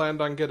had not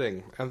planned on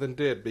getting, and then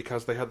did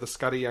because they had the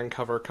Scotty Young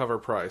cover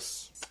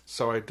price.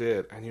 So I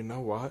did. And you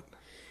know what?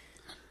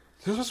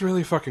 This was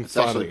really fucking It's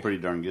funny. actually pretty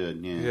darn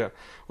good, yeah. Yeah.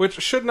 Which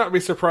should not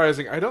be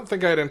surprising. I don't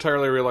think I had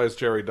entirely realized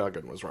Jerry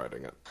Duggan was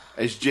writing it.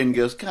 As Jen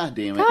goes, God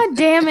damn it. God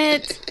damn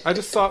it. I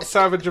just saw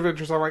Savage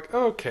Avengers. I'm like,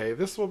 okay,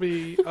 this will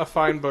be a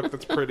fine book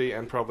that's pretty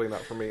and probably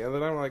not for me. And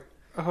then I'm like,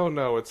 oh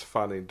no, it's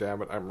funny.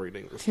 Damn it, I'm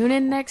reading this. Tune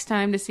in next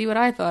time to see what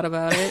I thought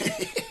about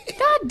it.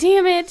 God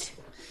damn it.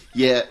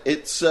 Yeah,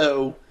 it's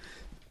so...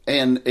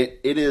 And it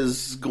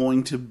is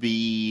going to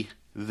be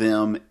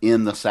them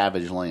in the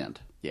Savage Land.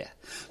 Yeah.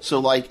 So,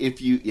 like, if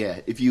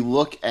you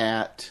look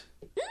at...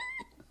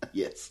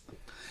 Yes.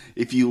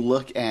 If you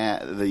look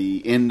at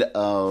the end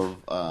of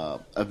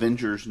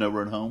Avengers No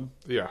Road Home...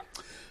 Yeah.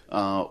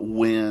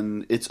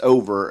 When it's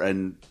over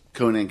and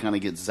Conan kind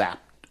of gets zapped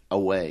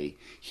away,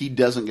 he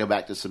doesn't go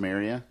back to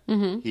Samaria.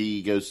 Mm-hmm.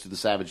 He goes to the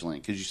Savage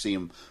Land because you see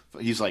him.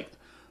 He's like,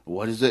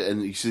 "What is it?"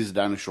 And he sees a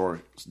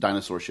dinosaur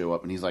show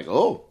up, and he's like,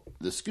 "Oh,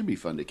 this could be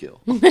fun to kill."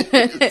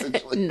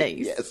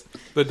 Nice. Yes,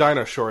 The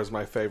Dinosaur is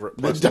my favorite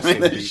the place to see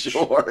the beach.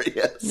 dinosaur.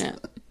 Yes. Yeah.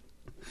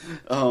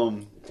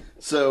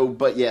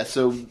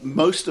 So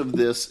most of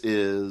this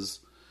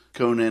is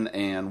Conan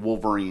and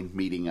Wolverine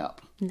meeting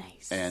up.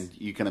 Nice. And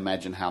you can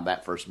imagine how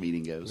that first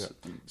meeting goes.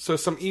 Yeah. So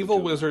some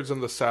evil wizards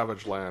in the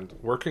Savage Land,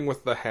 working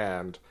with the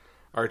Hand,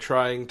 are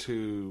trying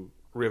to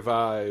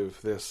revive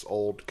this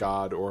old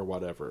god or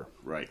whatever.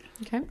 Right.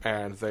 Okay.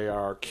 And they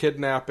are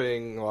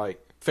kidnapping,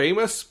 like,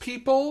 famous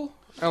people,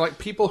 and, like,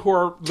 people who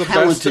are the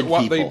Talented best at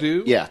what people. they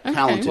do. Yeah,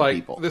 talented Like,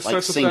 people. this Like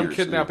starts with them singers,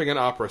 kidnapping an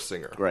opera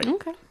singer. Right.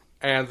 Okay.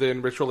 And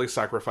then ritually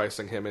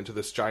sacrificing him into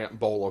this giant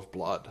bowl of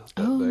blood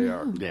that they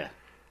are. Yeah.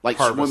 Like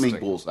Harvesting. swimming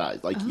pool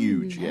size. Like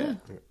huge, yeah.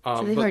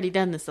 So they've already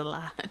done this a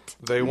lot.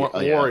 They want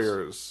yes.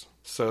 warriors,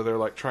 so they're,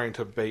 like, trying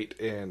to bait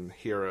in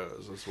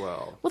heroes as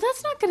well. Well,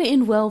 that's not going to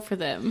end well for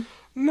them.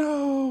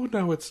 No,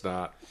 it's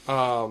not.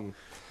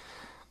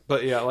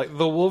 But yeah, like,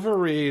 the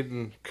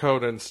Wolverine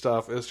Conan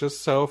stuff is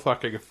just so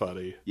fucking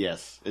funny.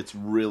 Yes. It's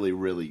really,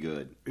 really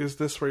good. Is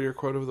this where your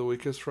quote of the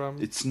week is from?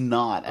 It's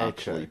not,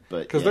 actually.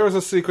 But because there was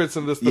a sequence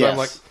in this that Yes. I'm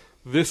like,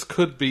 this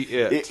could be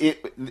it.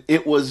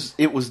 It was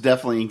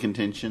definitely in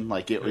contention.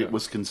 Like, it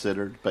was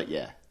considered. But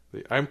yeah.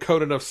 I'm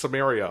Conan of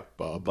Samaria,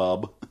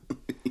 bub.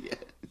 Yeah.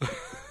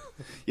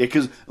 Yeah,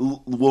 because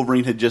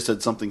Wolverine had just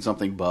said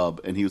something,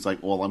 bub. And he was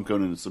like, well, I'm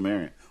Conan of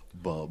Samaria.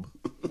 Bub.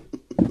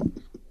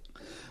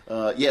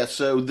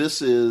 So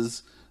this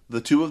is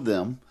the two of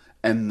them,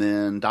 and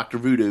then Dr.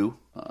 Voodoo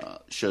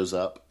shows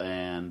up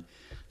and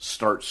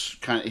starts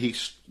he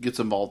gets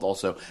involved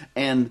also.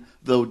 And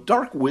the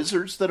Dark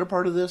Wizards that are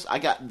part of this, I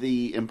got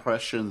the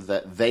impression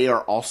that they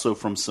are also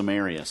from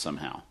Samaria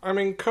somehow. I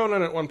mean,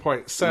 Conan at one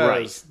point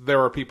says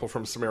there are people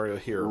from Samaria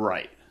here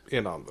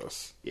in on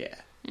this. Yeah.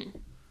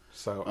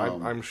 So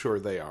I'm sure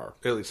they are,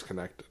 at least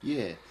connected.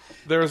 Yeah.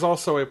 There is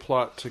also a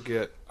plot to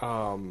get...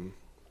 and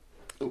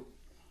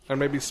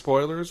maybe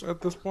spoilers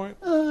at this point?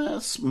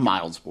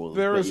 Mild spoilers.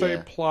 There is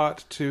a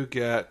plot to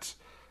get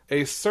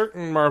a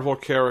certain Marvel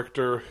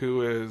character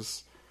who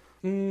is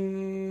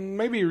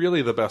maybe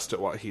really the best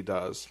at what he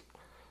does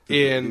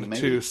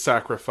into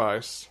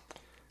sacrifice.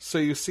 So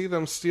you see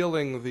them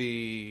stealing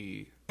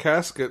the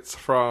caskets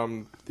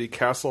from the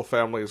Castle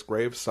family's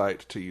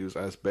gravesite to use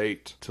as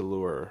bait to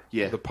lure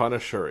the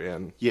Punisher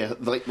in. Yeah,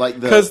 like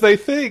because they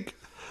think,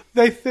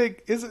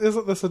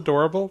 isn't this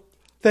adorable?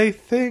 They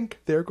think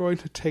they're going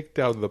to take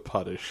down the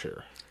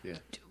Punisher. Yeah.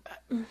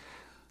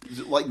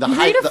 like the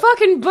Read a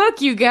fucking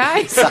book, you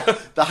guys.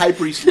 The high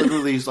priest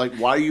literally is like,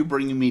 "Why are you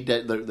bringing me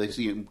dead?" They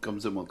see him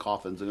comes in with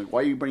coffins, and like,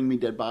 "Why are you bringing me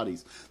dead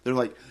bodies?" They're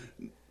like,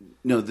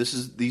 "No,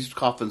 these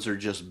coffins are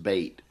just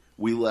bait.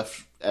 We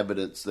left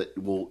evidence that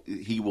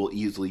he will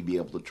easily be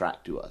able to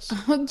track to us."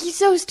 You're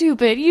so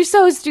stupid. You're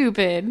so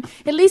stupid.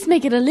 At least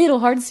make it a little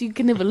hard so you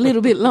can live a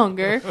little bit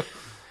longer.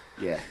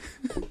 Yeah.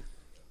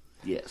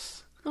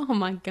 Yes. Oh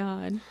my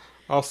god.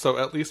 Also,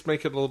 at least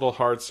make it a little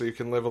hard so you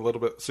can live a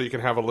little bit, so you can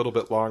have a little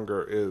bit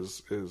longer.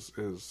 Is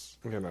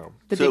you know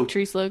the big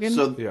tree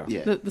slogan?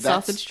 yeah. The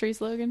sausage tree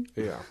slogan?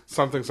 Yeah,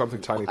 something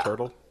tiny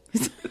turtle.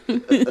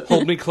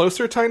 Hold me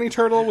closer, tiny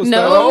turtle. Was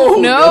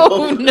No.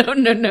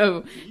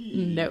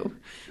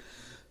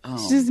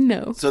 Just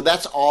no. So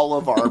that's all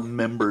of our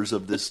members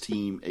of this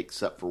team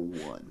except for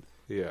one.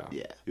 Yeah.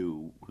 Yeah.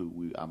 Who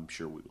I'm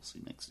sure we will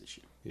see next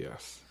issue.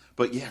 Yes.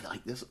 But yeah,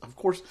 like this, of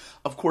course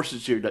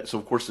it's your, so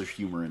of course there's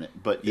humor in it.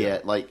 But yeah,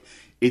 like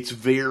it's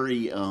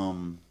very,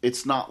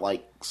 it's not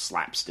like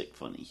slapstick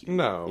funny humor.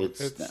 No,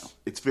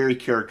 it's very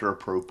character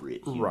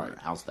appropriate humor. Right.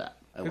 How's that?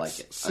 I like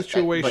it.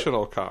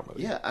 Situational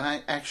comedy. Yeah, and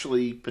I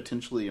actually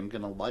potentially am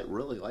gonna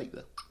really like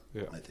that.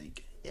 Yeah, I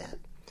think. Yeah.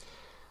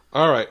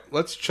 All right,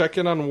 let's check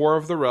in on War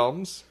of the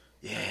Realms.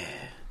 Yeah.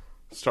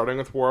 Starting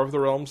with War of the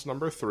Realms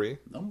number 3.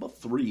 Number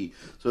 3.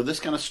 So this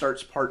kind of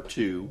starts part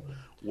 2,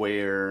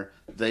 where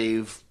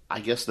they've, I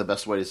guess the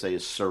best way to say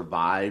is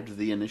survived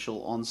the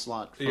initial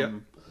onslaught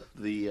from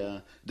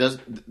the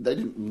they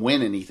didn't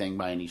win anything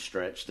by any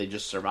stretch. They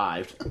just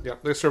survived. Yeah,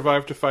 they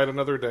survived to fight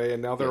another day,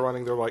 and now they're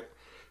running their like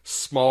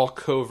small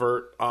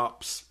covert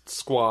ops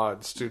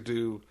squads to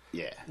do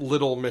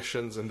little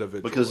missions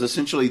individually. Because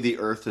essentially the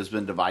Earth has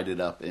been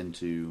divided up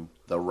into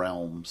the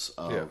realms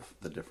of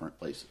the different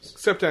places.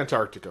 Except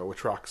Antarctica, which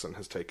Roxxon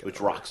has taken. Which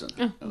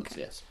Roxxon owns,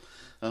 yes.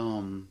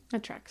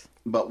 That tracks.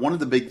 But one of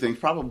the big things,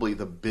 probably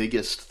the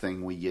biggest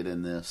thing we get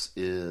in this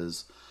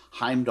is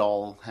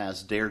Heimdall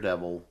has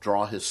Daredevil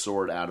draw his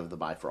sword out of the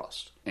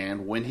Bifrost.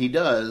 And when he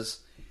does,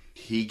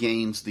 he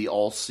gains the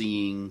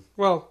all-seeing...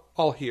 Well,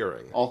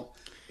 all-hearing.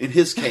 In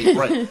his case,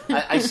 right.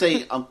 I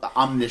say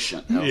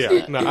omniscient.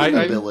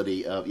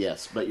 Ability of,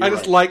 yes. But you're I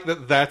just like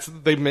that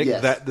they make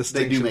that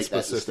distinction they do make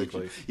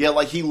specifically. That distinction. Yeah,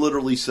 like he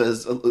literally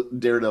says,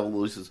 Daredevil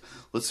literally says,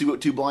 "Let's see what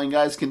two blind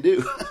guys can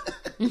do."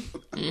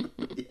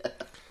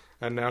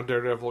 And now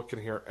Daredevil can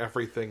hear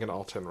everything in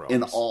all 10 realms.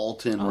 In all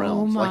 10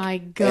 realms. Oh my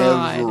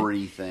god.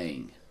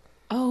 Everything.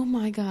 Oh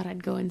my god,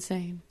 I'd go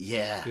insane.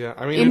 Yeah. Yeah,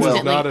 I mean,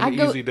 it's not an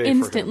easy day for him.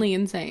 Instantly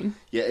insane.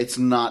 Yeah, it's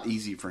not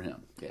easy for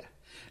him. Yeah.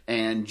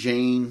 And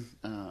Jane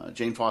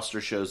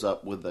Foster shows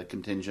up with a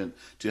contingent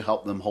to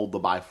help them hold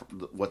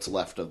what's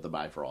left of the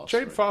Bifrost.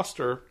 Jane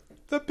Foster,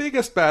 the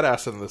biggest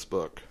badass in this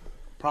book.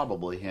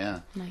 Probably,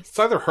 yeah. Nice. It's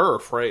either her or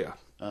Freya.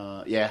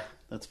 Yeah,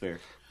 that's fair.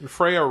 And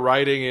Freya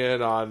riding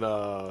in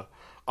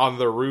on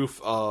the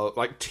roof,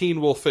 like Teen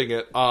Wolfing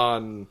it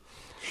on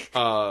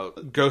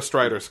Ghost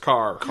Rider's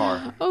car.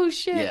 Oh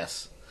shit!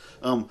 Yes,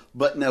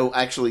 but no,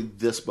 actually,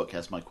 this book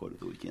has my quote of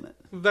the week in it.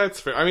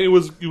 That's fair. I mean,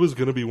 it was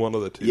going to be one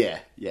of the two. Yeah.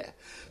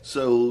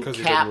 So Captain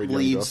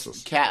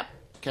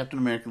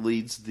America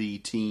leads the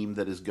team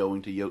that is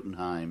going to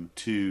Jotunheim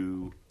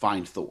to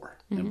find Thor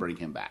and bring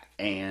him back,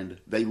 and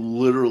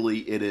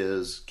it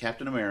is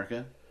Captain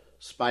America,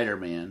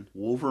 Spider-Man,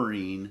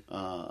 Wolverine,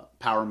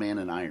 Power Man,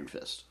 and Iron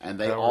Fist. And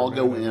they all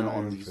go in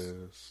on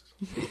these...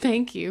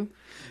 Thank you.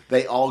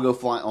 They all go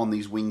fly on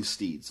these winged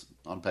steeds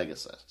on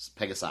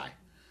Pegasi.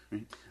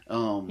 Right?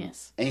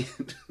 Yes.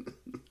 And,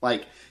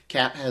 like,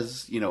 Cap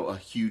has, a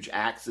huge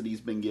axe that he's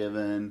been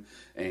given,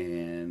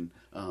 and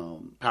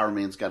Power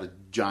Man's got a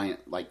giant,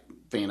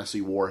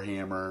 fantasy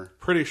warhammer.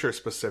 Pretty sure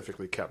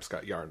specifically Cap's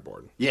got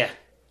Yarnborn. Yeah.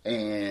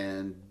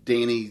 And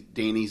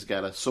Danny's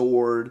got a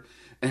sword,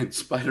 and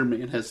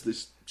Spider-Man has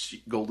this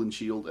golden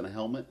shield and a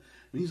helmet.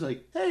 And he's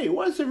like, "Hey,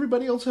 why does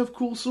everybody else have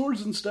cool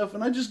swords and stuff,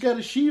 and I just got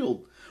a shield?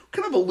 What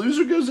kind of a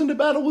loser goes into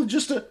battle with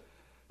just a..."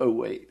 Oh,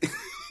 wait.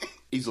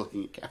 He's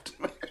looking at Captain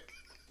America.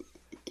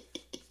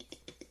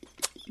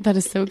 That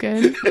is so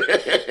good.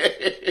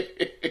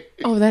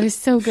 Oh, that is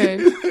so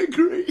good.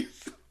 Great.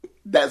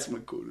 That's my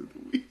quote of the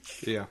week.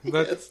 Yeah,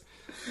 that's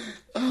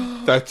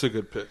a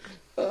good pick.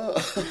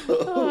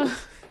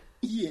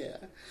 Yeah.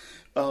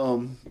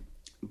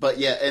 But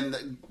yeah,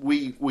 and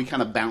we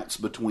kind of bounce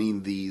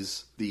between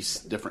these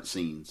different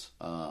scenes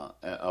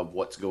of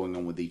what's going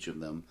on with each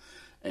of them,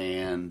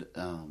 and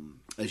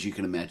as you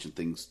can imagine,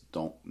 things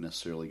don't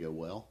necessarily go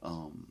well.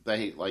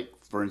 They,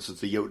 for instance,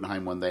 the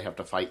Jotunheim one, they have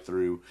to fight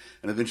through,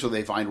 and eventually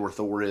they find where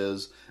Thor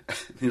is. And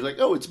he's like,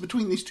 "Oh, it's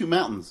between these two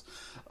mountains."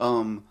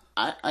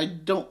 I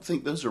don't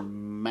think those are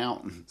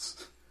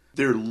mountains.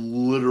 They're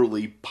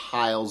literally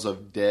piles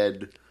of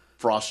dead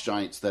frost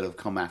giants that have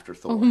come after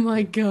Thor. Oh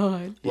my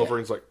god.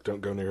 Wolverine's like,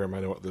 "Don't go near him. I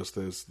know what this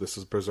is. This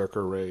is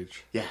Berserker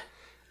Rage." Yeah.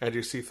 And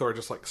you see Thor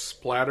just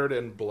splattered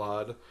in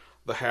blood.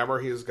 The hammer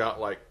he's got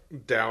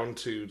down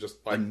to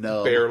just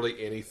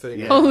barely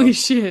anything. Yeah. Holy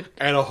shit.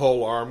 And a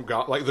whole arm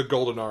the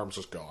golden arm's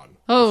just gone.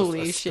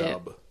 Holy shit.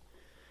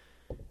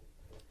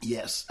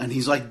 Yes, and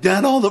he's like,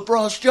 "That all the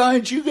frost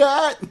giants you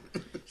got?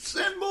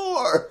 Send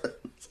more."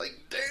 It's like,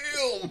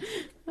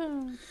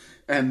 damn.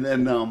 And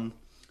then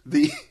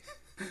the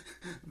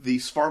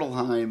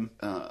Svartalheim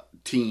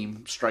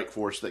team strike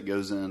force that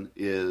goes in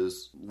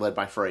is led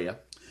by Freya,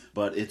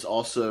 but it's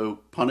also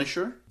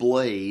Punisher,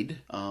 Blade,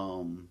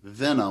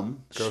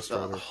 Venom, Ghost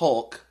Rider.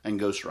 Hulk, and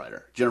Ghost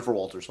Rider. Jennifer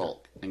Walters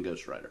Hulk and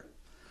Ghost Rider.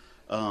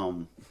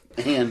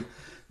 And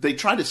they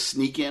try to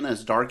sneak in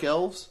as Dark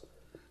Elves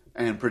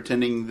and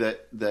pretending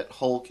that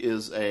Hulk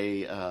is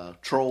a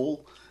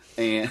troll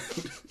and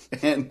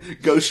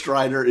Ghost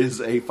Rider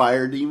is a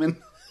fire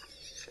demon.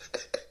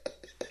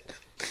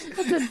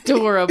 That's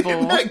adorable.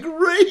 Isn't that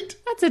great?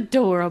 That's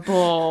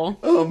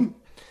adorable.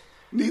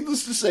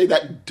 Needless to say,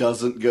 that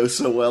doesn't go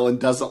so well and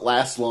doesn't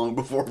last long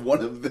before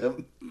one of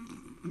them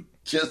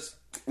just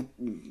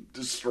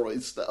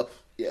destroys stuff.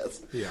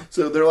 Yes. Yeah.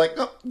 So they're like,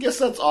 "Oh, guess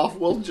that's off.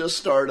 We'll just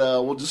start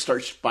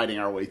fighting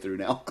our way through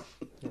now."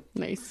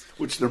 Nice.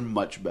 Which they're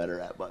much better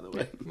at, by the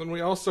way. Then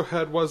we also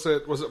had was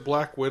it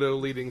Black Widow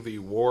leading the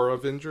War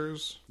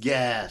Avengers?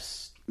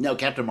 Yes. No,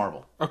 Captain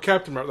Marvel. Oh,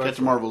 Captain Marvel.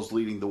 Captain Marvel's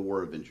leading the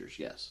War Avengers.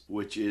 Yes,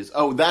 which is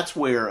that's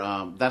where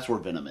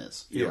Venom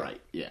is. You're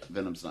right. Yeah,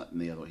 Venom's not in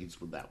the other one. He's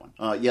with that one.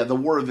 The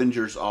War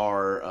Avengers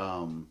are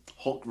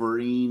Hulk,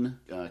 Vereen,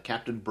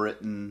 Captain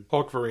Britain,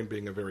 Hulk Vereen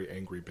being a very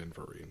angry Ben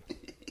Vereen.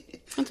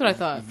 That's what I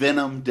thought.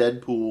 Venom,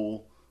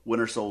 Deadpool,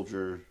 Winter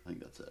Soldier. I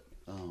think that's it.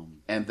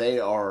 And they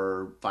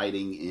are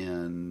fighting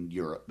in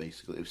Europe,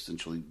 basically,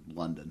 essentially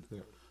London. Yeah.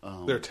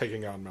 They're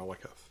taking on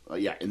Malekith.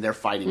 And they're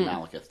fighting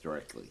Malekith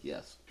directly,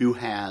 yes. Who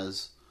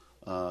has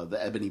the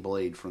Ebony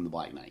Blade from the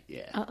Black Knight,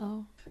 yeah.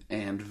 Uh-oh.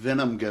 And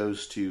Venom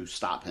goes to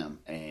stop him,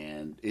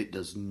 and it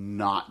does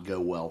not go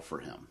well for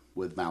him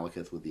with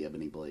Malekith with the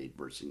Ebony Blade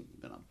versus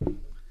Venom.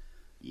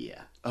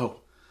 Yeah. Oh,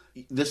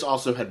 this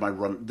also had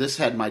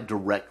my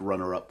direct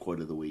runner-up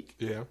quote of the week.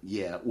 Yeah.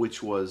 Yeah,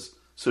 which was...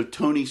 So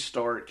Tony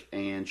Stark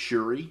and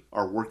Shuri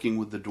are working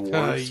with the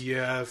dwarves.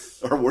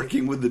 Yes. Are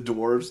working with the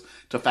dwarves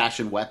to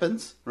fashion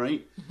weapons,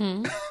 right?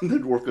 Mm-hmm. And the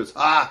dwarf goes,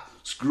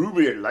 screw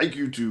me, I'd like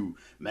you to,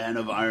 man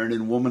of iron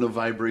and woman of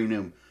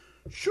vibranium.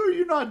 Sure,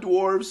 you're not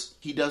dwarves.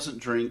 He doesn't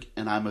drink,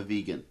 and I'm a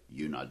vegan.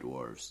 You're not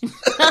dwarves.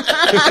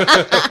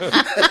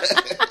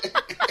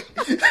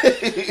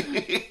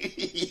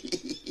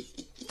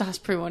 That's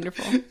pretty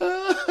wonderful.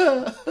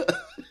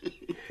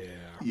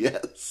 Yeah.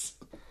 Yes.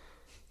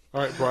 All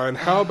right, Brian,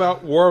 how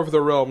about War of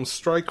the Realms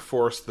Strike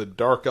Force, the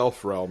Dark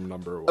Elf Realm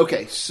 #1?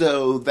 Okay,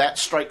 so that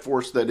strike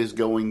force that is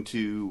going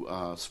to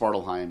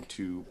Svartalheim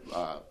to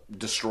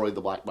destroy the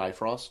Black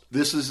Bifrost,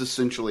 this is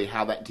essentially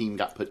how that team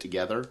got put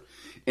together.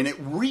 And it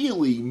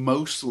really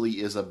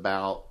mostly is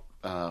about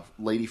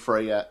Lady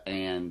Freya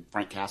and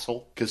Frank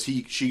Castle, because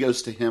she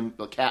goes to him,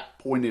 the Cap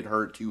pointed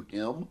her to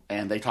him,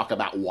 and they talk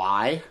about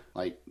why.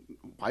 Like,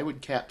 why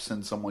would Cap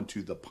send someone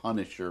to the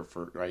Punisher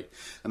for, right?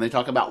 And they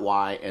talk about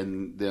why,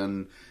 and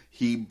then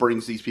he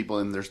brings these people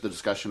in. There's the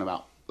discussion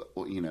about,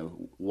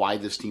 why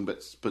this team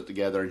gets put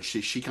together, and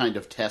she kind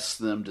of tests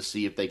them to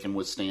see if they can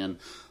withstand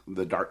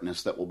the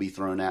darkness that will be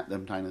thrown at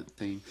them, kind of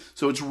thing.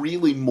 So it's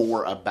really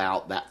more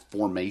about that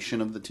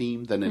formation of the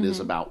team than it is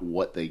about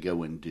what they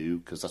go and do,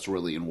 because that's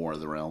really in War of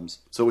the Realms.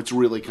 So it's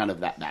really kind of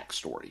that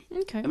backstory.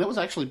 Okay. And it was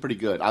actually pretty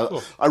good.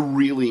 I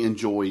really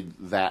enjoyed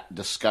that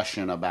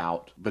discussion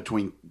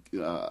between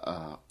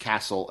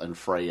Castle and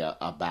Freya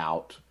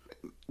about,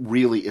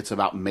 really it's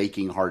about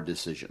making hard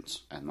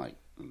decisions. And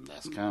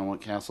that's kind of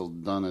what Castle's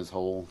done his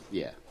whole,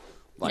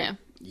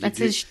 that's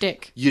his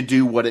shtick. You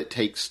do what it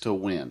takes to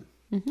win.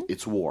 Mm-hmm.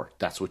 It's war.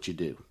 That's what you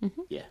do.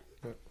 Mm-hmm. Yeah.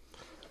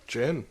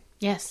 Jen.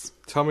 Yes.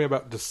 Tell me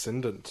about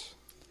Descendant.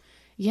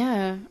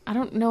 Yeah. I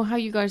don't know how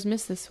you guys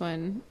missed this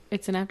one.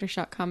 It's an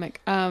Aftershock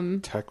comic.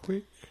 Tech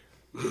Week?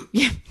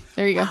 Yeah.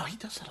 There you go. Wow, he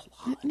does that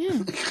a lot. Yeah.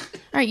 All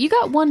right. You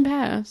got one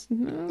pass.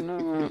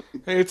 No.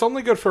 Hey, it's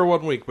only good for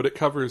 1 week, but it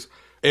covers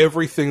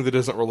everything that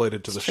isn't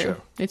related to the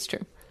show. It's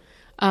true.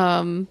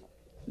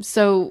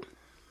 So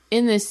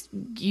in this,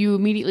 you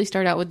immediately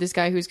start out with this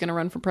guy who's going to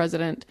run for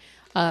president,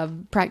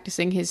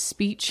 practicing his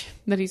speech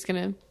that he's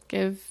going to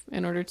give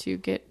in order to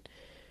get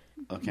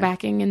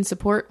backing and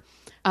support.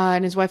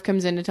 And his wife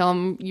comes in to tell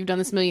him, you've done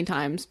this 1,000,000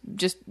 times.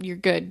 Just, you're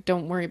good.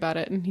 Don't worry about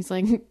it. And he's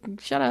like,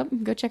 shut up.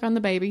 Go check on the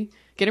baby.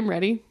 Get him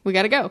ready. We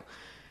got to go.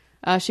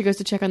 She goes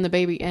to check on the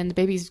baby, and the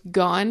baby's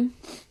gone.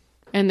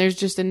 And there's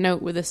just a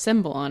note with a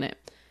symbol on it.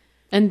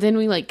 And then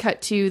we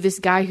cut to this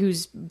guy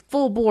who's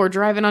full bore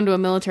driving onto a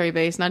military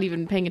base, not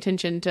even paying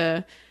attention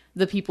to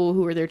the people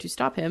who are there to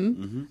stop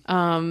him.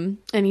 Mm-hmm.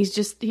 And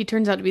he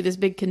turns out to be this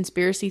big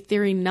conspiracy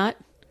theory nut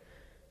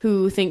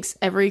who thinks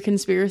every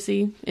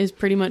conspiracy is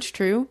pretty much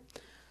true.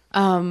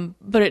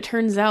 But it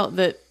turns out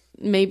that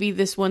maybe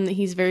this one that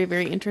he's very,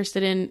 very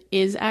interested in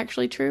is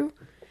actually true,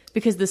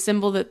 because the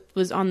symbol that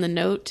was on the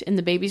note in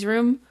the baby's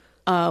room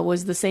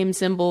was the same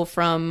symbol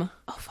from,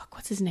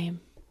 what's his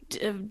name?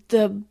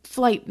 The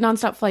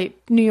nonstop flight,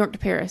 New York to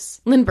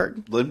Paris.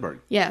 Lindbergh.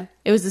 Yeah.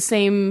 It was the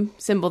same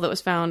symbol that was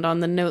found on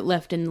the note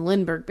left in the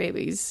Lindbergh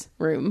baby's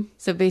room.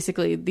 So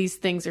basically, these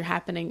things are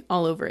happening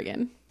all over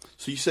again.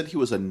 So you said he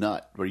was a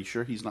nut. Are you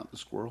sure he's not the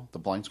squirrel? The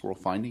blind squirrel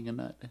finding a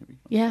nut?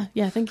 Yeah,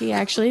 I think he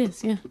actually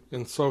is, yeah.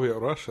 In Soviet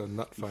Russia,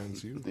 nut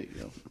finds you. There you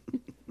go.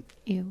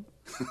 Ew.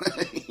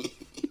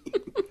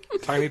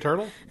 Tiny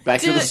turtle? Back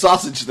to the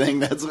sausage thing.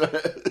 That's what...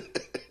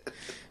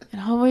 It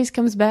always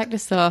comes back to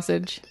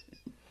sausage.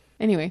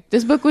 Anyway,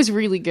 this book was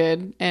really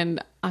good,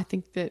 and I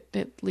think that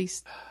at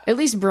least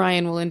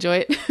Brian will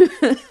enjoy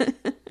it.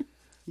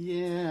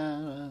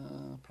 Yeah,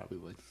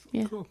 probably.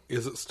 Yeah. Cool.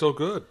 Is it still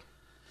good?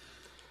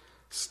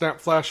 Snap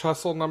Flash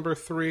Hustle number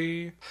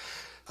 3.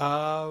 Can't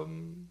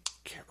remember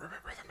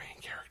the main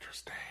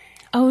character's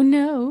name. Oh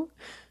no.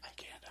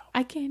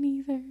 I can't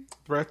either.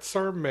 Threats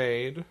are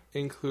made,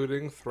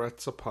 including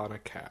threats upon a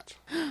cat.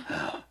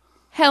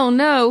 Hell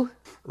no.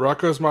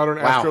 Rocko's Modern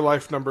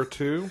Afterlife number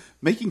 2.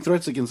 Making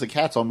threats against the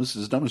cat's almost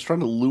as dumb as trying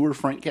to lure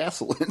Frank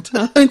Castle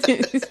into a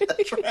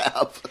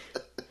trap.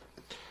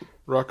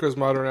 Rocko's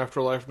Modern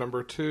Afterlife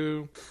number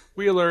 2.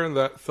 We learn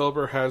that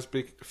Filbert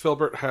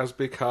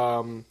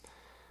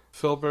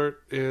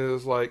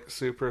is like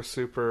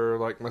super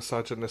like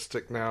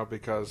misogynistic now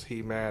because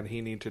he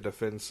need to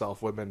defend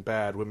self. Women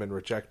bad. Women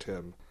reject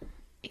him.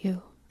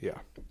 Ew. Yeah.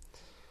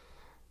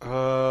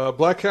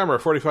 Black Hammer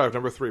 45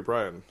 number 3.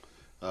 Brian.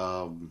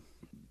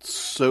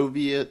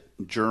 Soviet,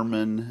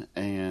 German,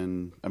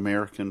 and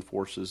American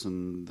forces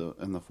in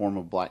the form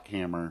of Black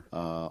Hammer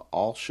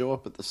all show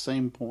up at the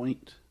same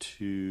point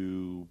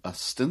to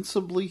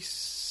ostensibly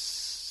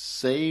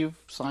save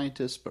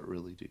scientists, but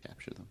really do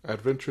capture them.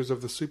 Adventures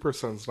of the Super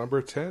Sons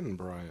number 10.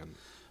 Brian.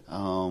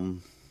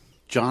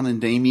 John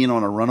and Damien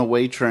on a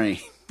runaway train.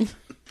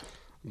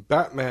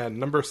 Batman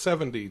number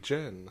 70.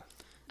 Jen.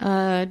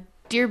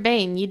 Dear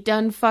Bane, you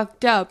done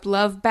fucked up.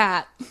 Love,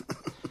 Bat.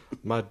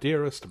 My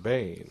dearest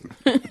Bane.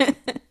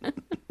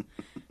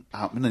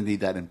 I'm going to need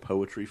that in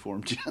poetry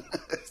form, Jen.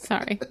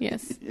 Sorry,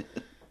 yes.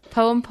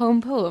 Poem,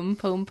 Batman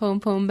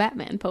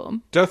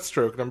poem.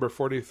 Deathstroke number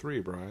 43,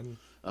 Brian.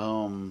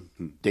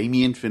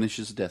 Damien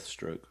finishes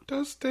Deathstroke.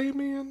 Does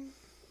Damien?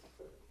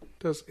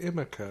 Does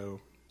Emiko?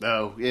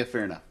 Oh, yeah,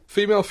 fair enough.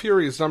 Female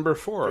Furies number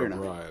 4,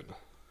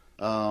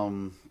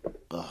 Brian.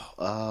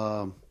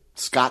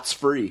 Scott's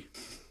Free.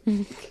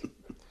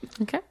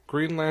 Okay.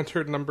 Green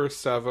Lantern number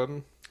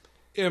 7.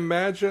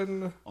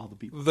 Imagine All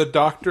the the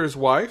Doctor's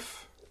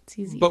Wife,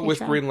 but with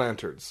Patreon. Green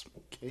Lanterns.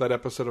 Okay. That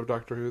episode of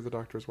Doctor Who, The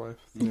Doctor's Wife.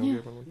 Yeah.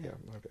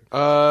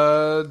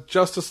 Okay.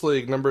 Justice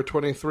League number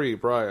 23,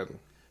 Brian.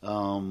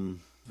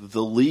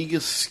 The League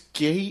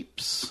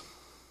escapes.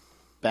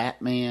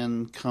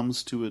 Batman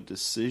comes to a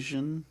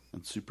decision,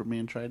 and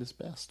Superman tried his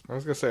best. I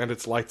was going to say, and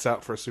it's lights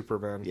out for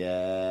Superman.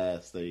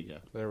 Yes, there you go.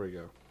 There we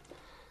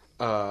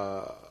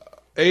go.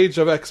 Age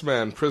of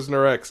X-Men,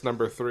 Prisoner X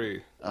number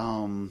 3.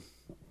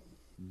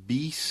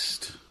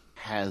 Beast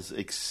has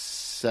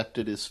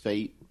accepted his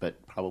fate,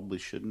 but probably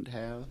shouldn't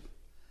have.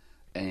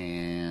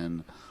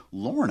 And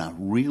Lorna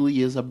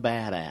really is a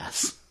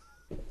badass.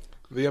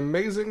 The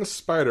Amazing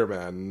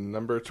Spider-Man,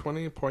 number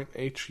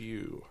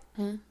 20.HU.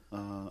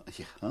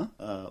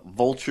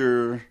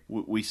 Vulture,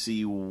 we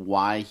see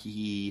why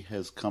he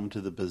has come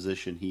to the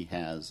position he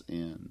has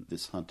in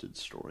this Hunted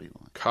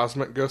storyline.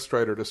 Cosmic Ghost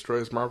Rider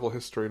destroys Marvel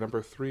history,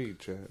 number 3,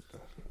 Jed.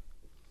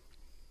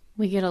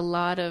 We get a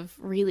lot of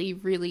really,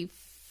 really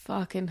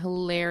fucking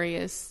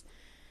hilarious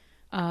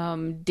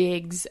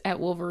digs at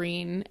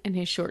Wolverine and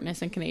his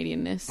shortness and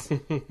Canadianness.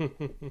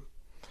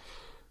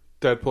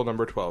 Deadpool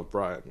number 12,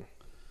 Brian.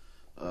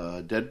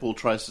 Deadpool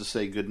tries to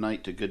say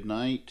goodnight to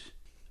goodnight.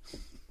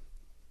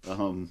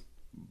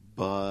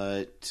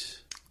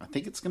 But I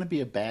think it's going to be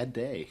a bad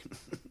day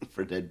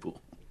for Deadpool.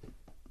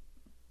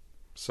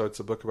 So it's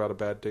a book about a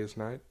bad day's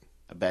night?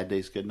 A bad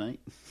day's good night?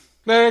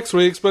 Next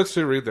week's books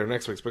to read there.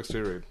 Next week's books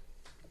to read.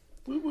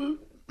 Woo woo.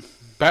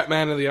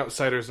 Batman and the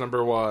Outsiders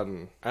number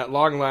 1. At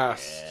long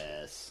last,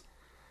 Yes.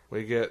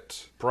 we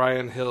get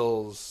Brian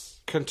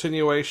Hill's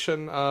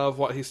continuation of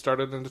what he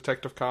started in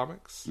Detective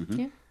Comics. Mm-hmm.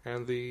 Yeah.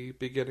 And the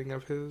beginning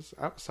of his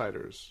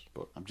Outsiders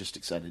book. I'm just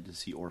excited to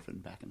see Orphan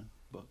back in a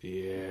book.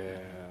 Yeah.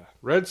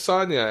 Red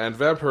Sonja and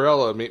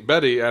Vampirella meet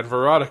Betty and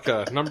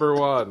Veronica, number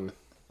 1.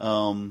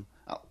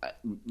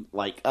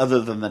 Like, other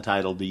than the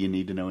title, do you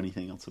need to know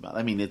anything else about it?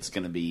 I mean, it's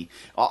going to be...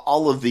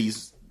 All of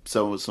these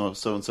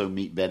so-and-so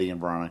meet Betty and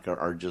Veronica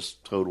are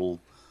just total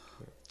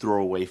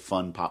throwaway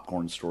fun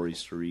popcorn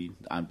stories to read.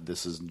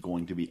 This is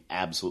going to be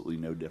absolutely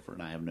no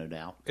different, I have no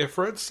doubt. If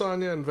Red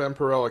Sonja and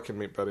Vampirella can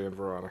meet Betty and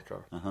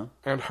Veronica,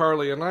 and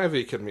Harley and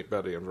Ivy can meet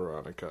Betty and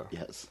Veronica,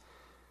 Yes.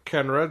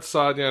 can Red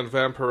Sonja and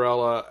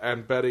Vampirella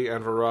and Betty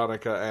and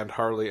Veronica and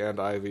Harley and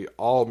Ivy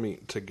all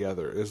meet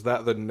together? Is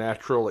that the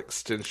natural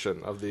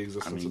extension of the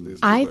existence of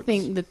these two I books?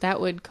 think that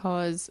would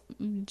cause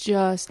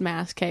just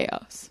mass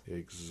chaos.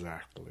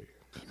 Exactly.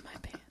 In my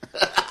pants.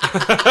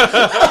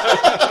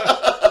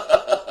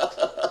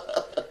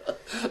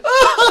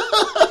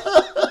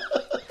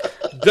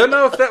 Don't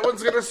know if that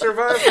one's going to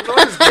survive the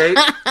noise gate.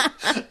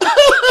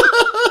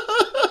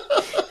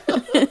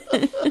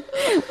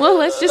 Well,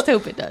 let's just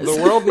hope it does.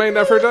 The world may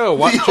never know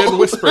what Jen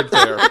whispered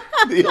there.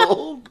 The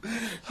old...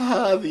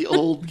 The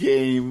old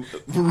game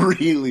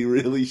really,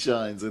 really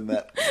shines in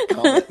that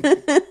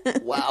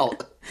comment. Wow.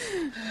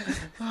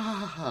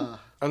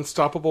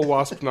 Unstoppable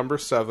Wasp number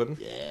 7.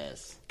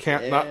 Yes.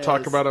 Can't not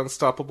talk about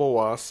Unstoppable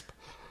Wasp.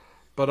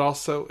 But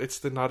also, it's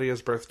the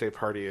Nadia's birthday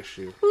party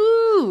issue.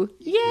 Ooh,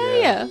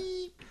 yeah.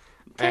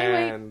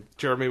 And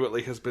Jeremy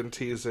Whitley has been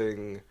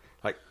teasing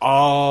like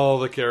all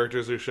the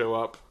characters who show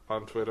up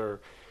on Twitter.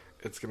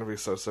 It's going to be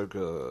so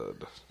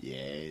good.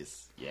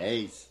 Yes.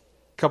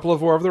 Couple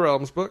of War of the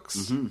Realms books.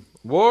 Mm-hmm.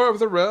 War of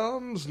the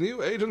Realms,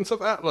 New Agents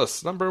of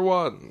Atlas, number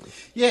 1.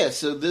 Yeah,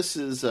 so this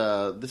is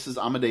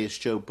Amadeus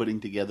Cho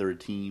putting together a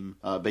team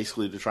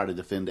basically to try to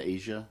defend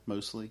Asia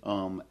mostly,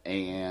 or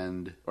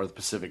the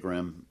Pacific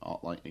Rim,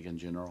 like in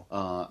general.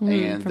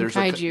 And from there's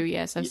Kaiju,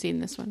 yes, I've seen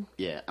this one.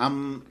 Yeah,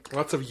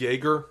 lots of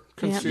Jaeger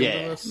consumed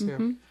in this.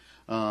 Mm-hmm.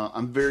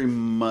 I'm very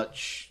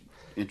much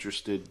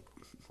interested.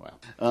 Wow.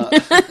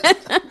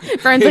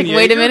 Brian's like,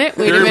 wait a minute.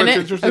 Very much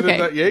interested in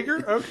that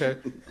Jaeger? Okay.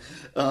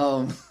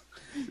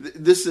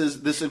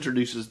 This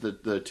introduces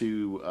the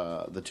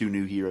two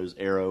new heroes,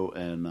 Arrow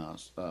and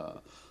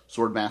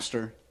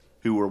Swordmaster,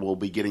 who will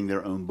be getting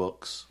their own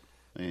books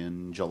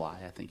in July,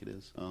 I think it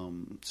is.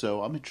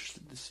 So I'm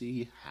interested to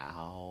see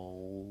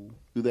who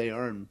they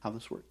are and how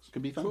this works.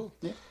 Could be fun. Cool.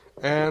 Yeah.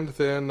 And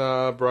then,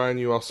 Brian,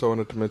 you also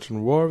wanted to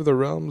mention War of the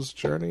Realms,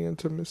 Journey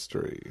into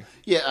Mystery.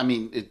 Yeah, I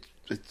mean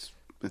it's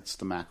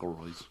the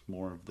McElroys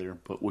more of their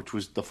book, which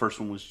was the first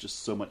one was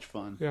just so much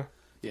fun. Yeah.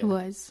 It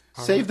was.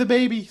 Save the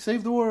baby,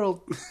 save the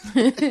world.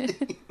 Yes.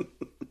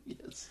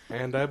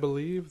 And I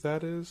believe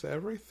that is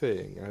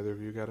everything. Either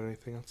of you got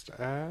anything else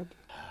to add?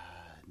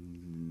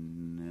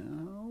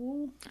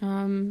 No.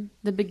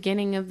 The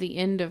beginning of the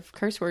end of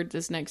Curse Words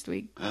is next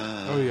week.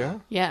 Oh, yeah?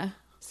 Yeah.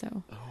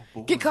 So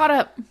get caught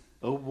up.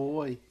 Oh,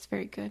 boy. It's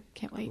very good.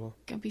 Can't wait.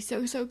 Gonna be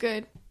so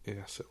good.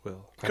 Yes, it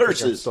will.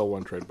 Curses. I'm still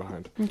one trade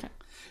behind. Okay.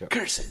 Yep.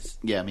 Curses.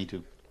 Yeah, me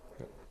too.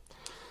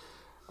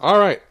 All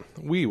right.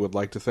 We would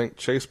like to thank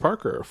Chase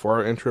Parker for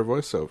our intro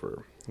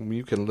voiceover.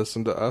 You can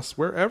listen to us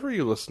wherever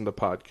you listen to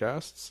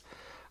podcasts,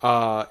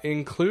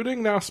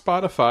 including now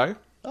Spotify.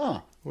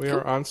 Oh, we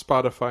are on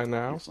Spotify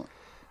now. Excellent.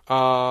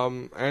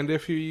 And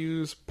if you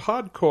use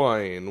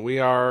Podcoin, we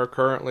are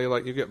currently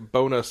you get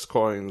bonus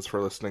coins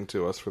for listening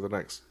to us for the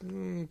next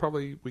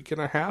probably week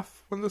and a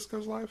half when this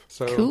goes live.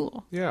 So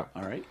cool. Yeah.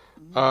 All right.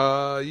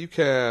 You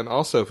can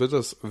also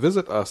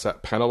visit us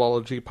at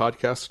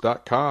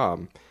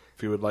panelologypodcast.com.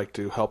 If you would like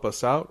to help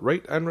us out,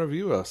 rate and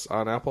review us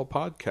on Apple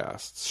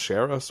Podcasts,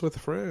 share us with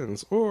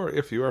friends, or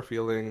if you are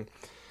feeling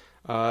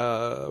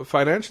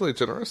financially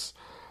generous,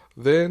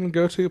 then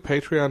go to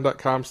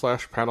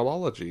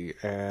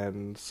patreon.com/panelology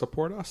and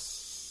support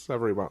us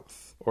every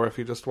month. Or if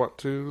you just want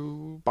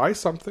to buy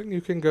something,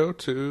 you can go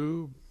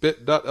to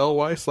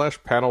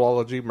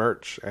bit.ly/panelology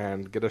merch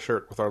and get a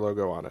shirt with our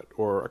logo on it,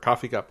 or a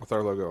coffee cup with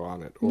our logo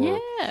on it, or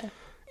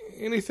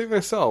anything they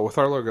sell with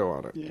our logo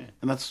on it. Yeah,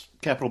 and that's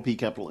capital P,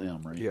 capital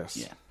M, right? Yes.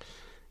 Yeah.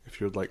 If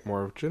you would like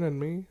more of Jen and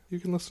me, you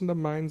can listen to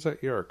Minds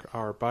at Yerk,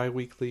 our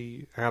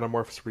bi-weekly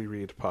Animorphs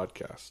Reread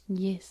podcast.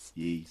 Yes.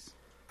 Yes.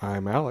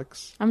 I'm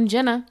Alex. I'm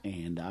Jenna.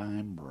 And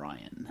I'm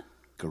Brian.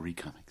 Go read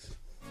comics.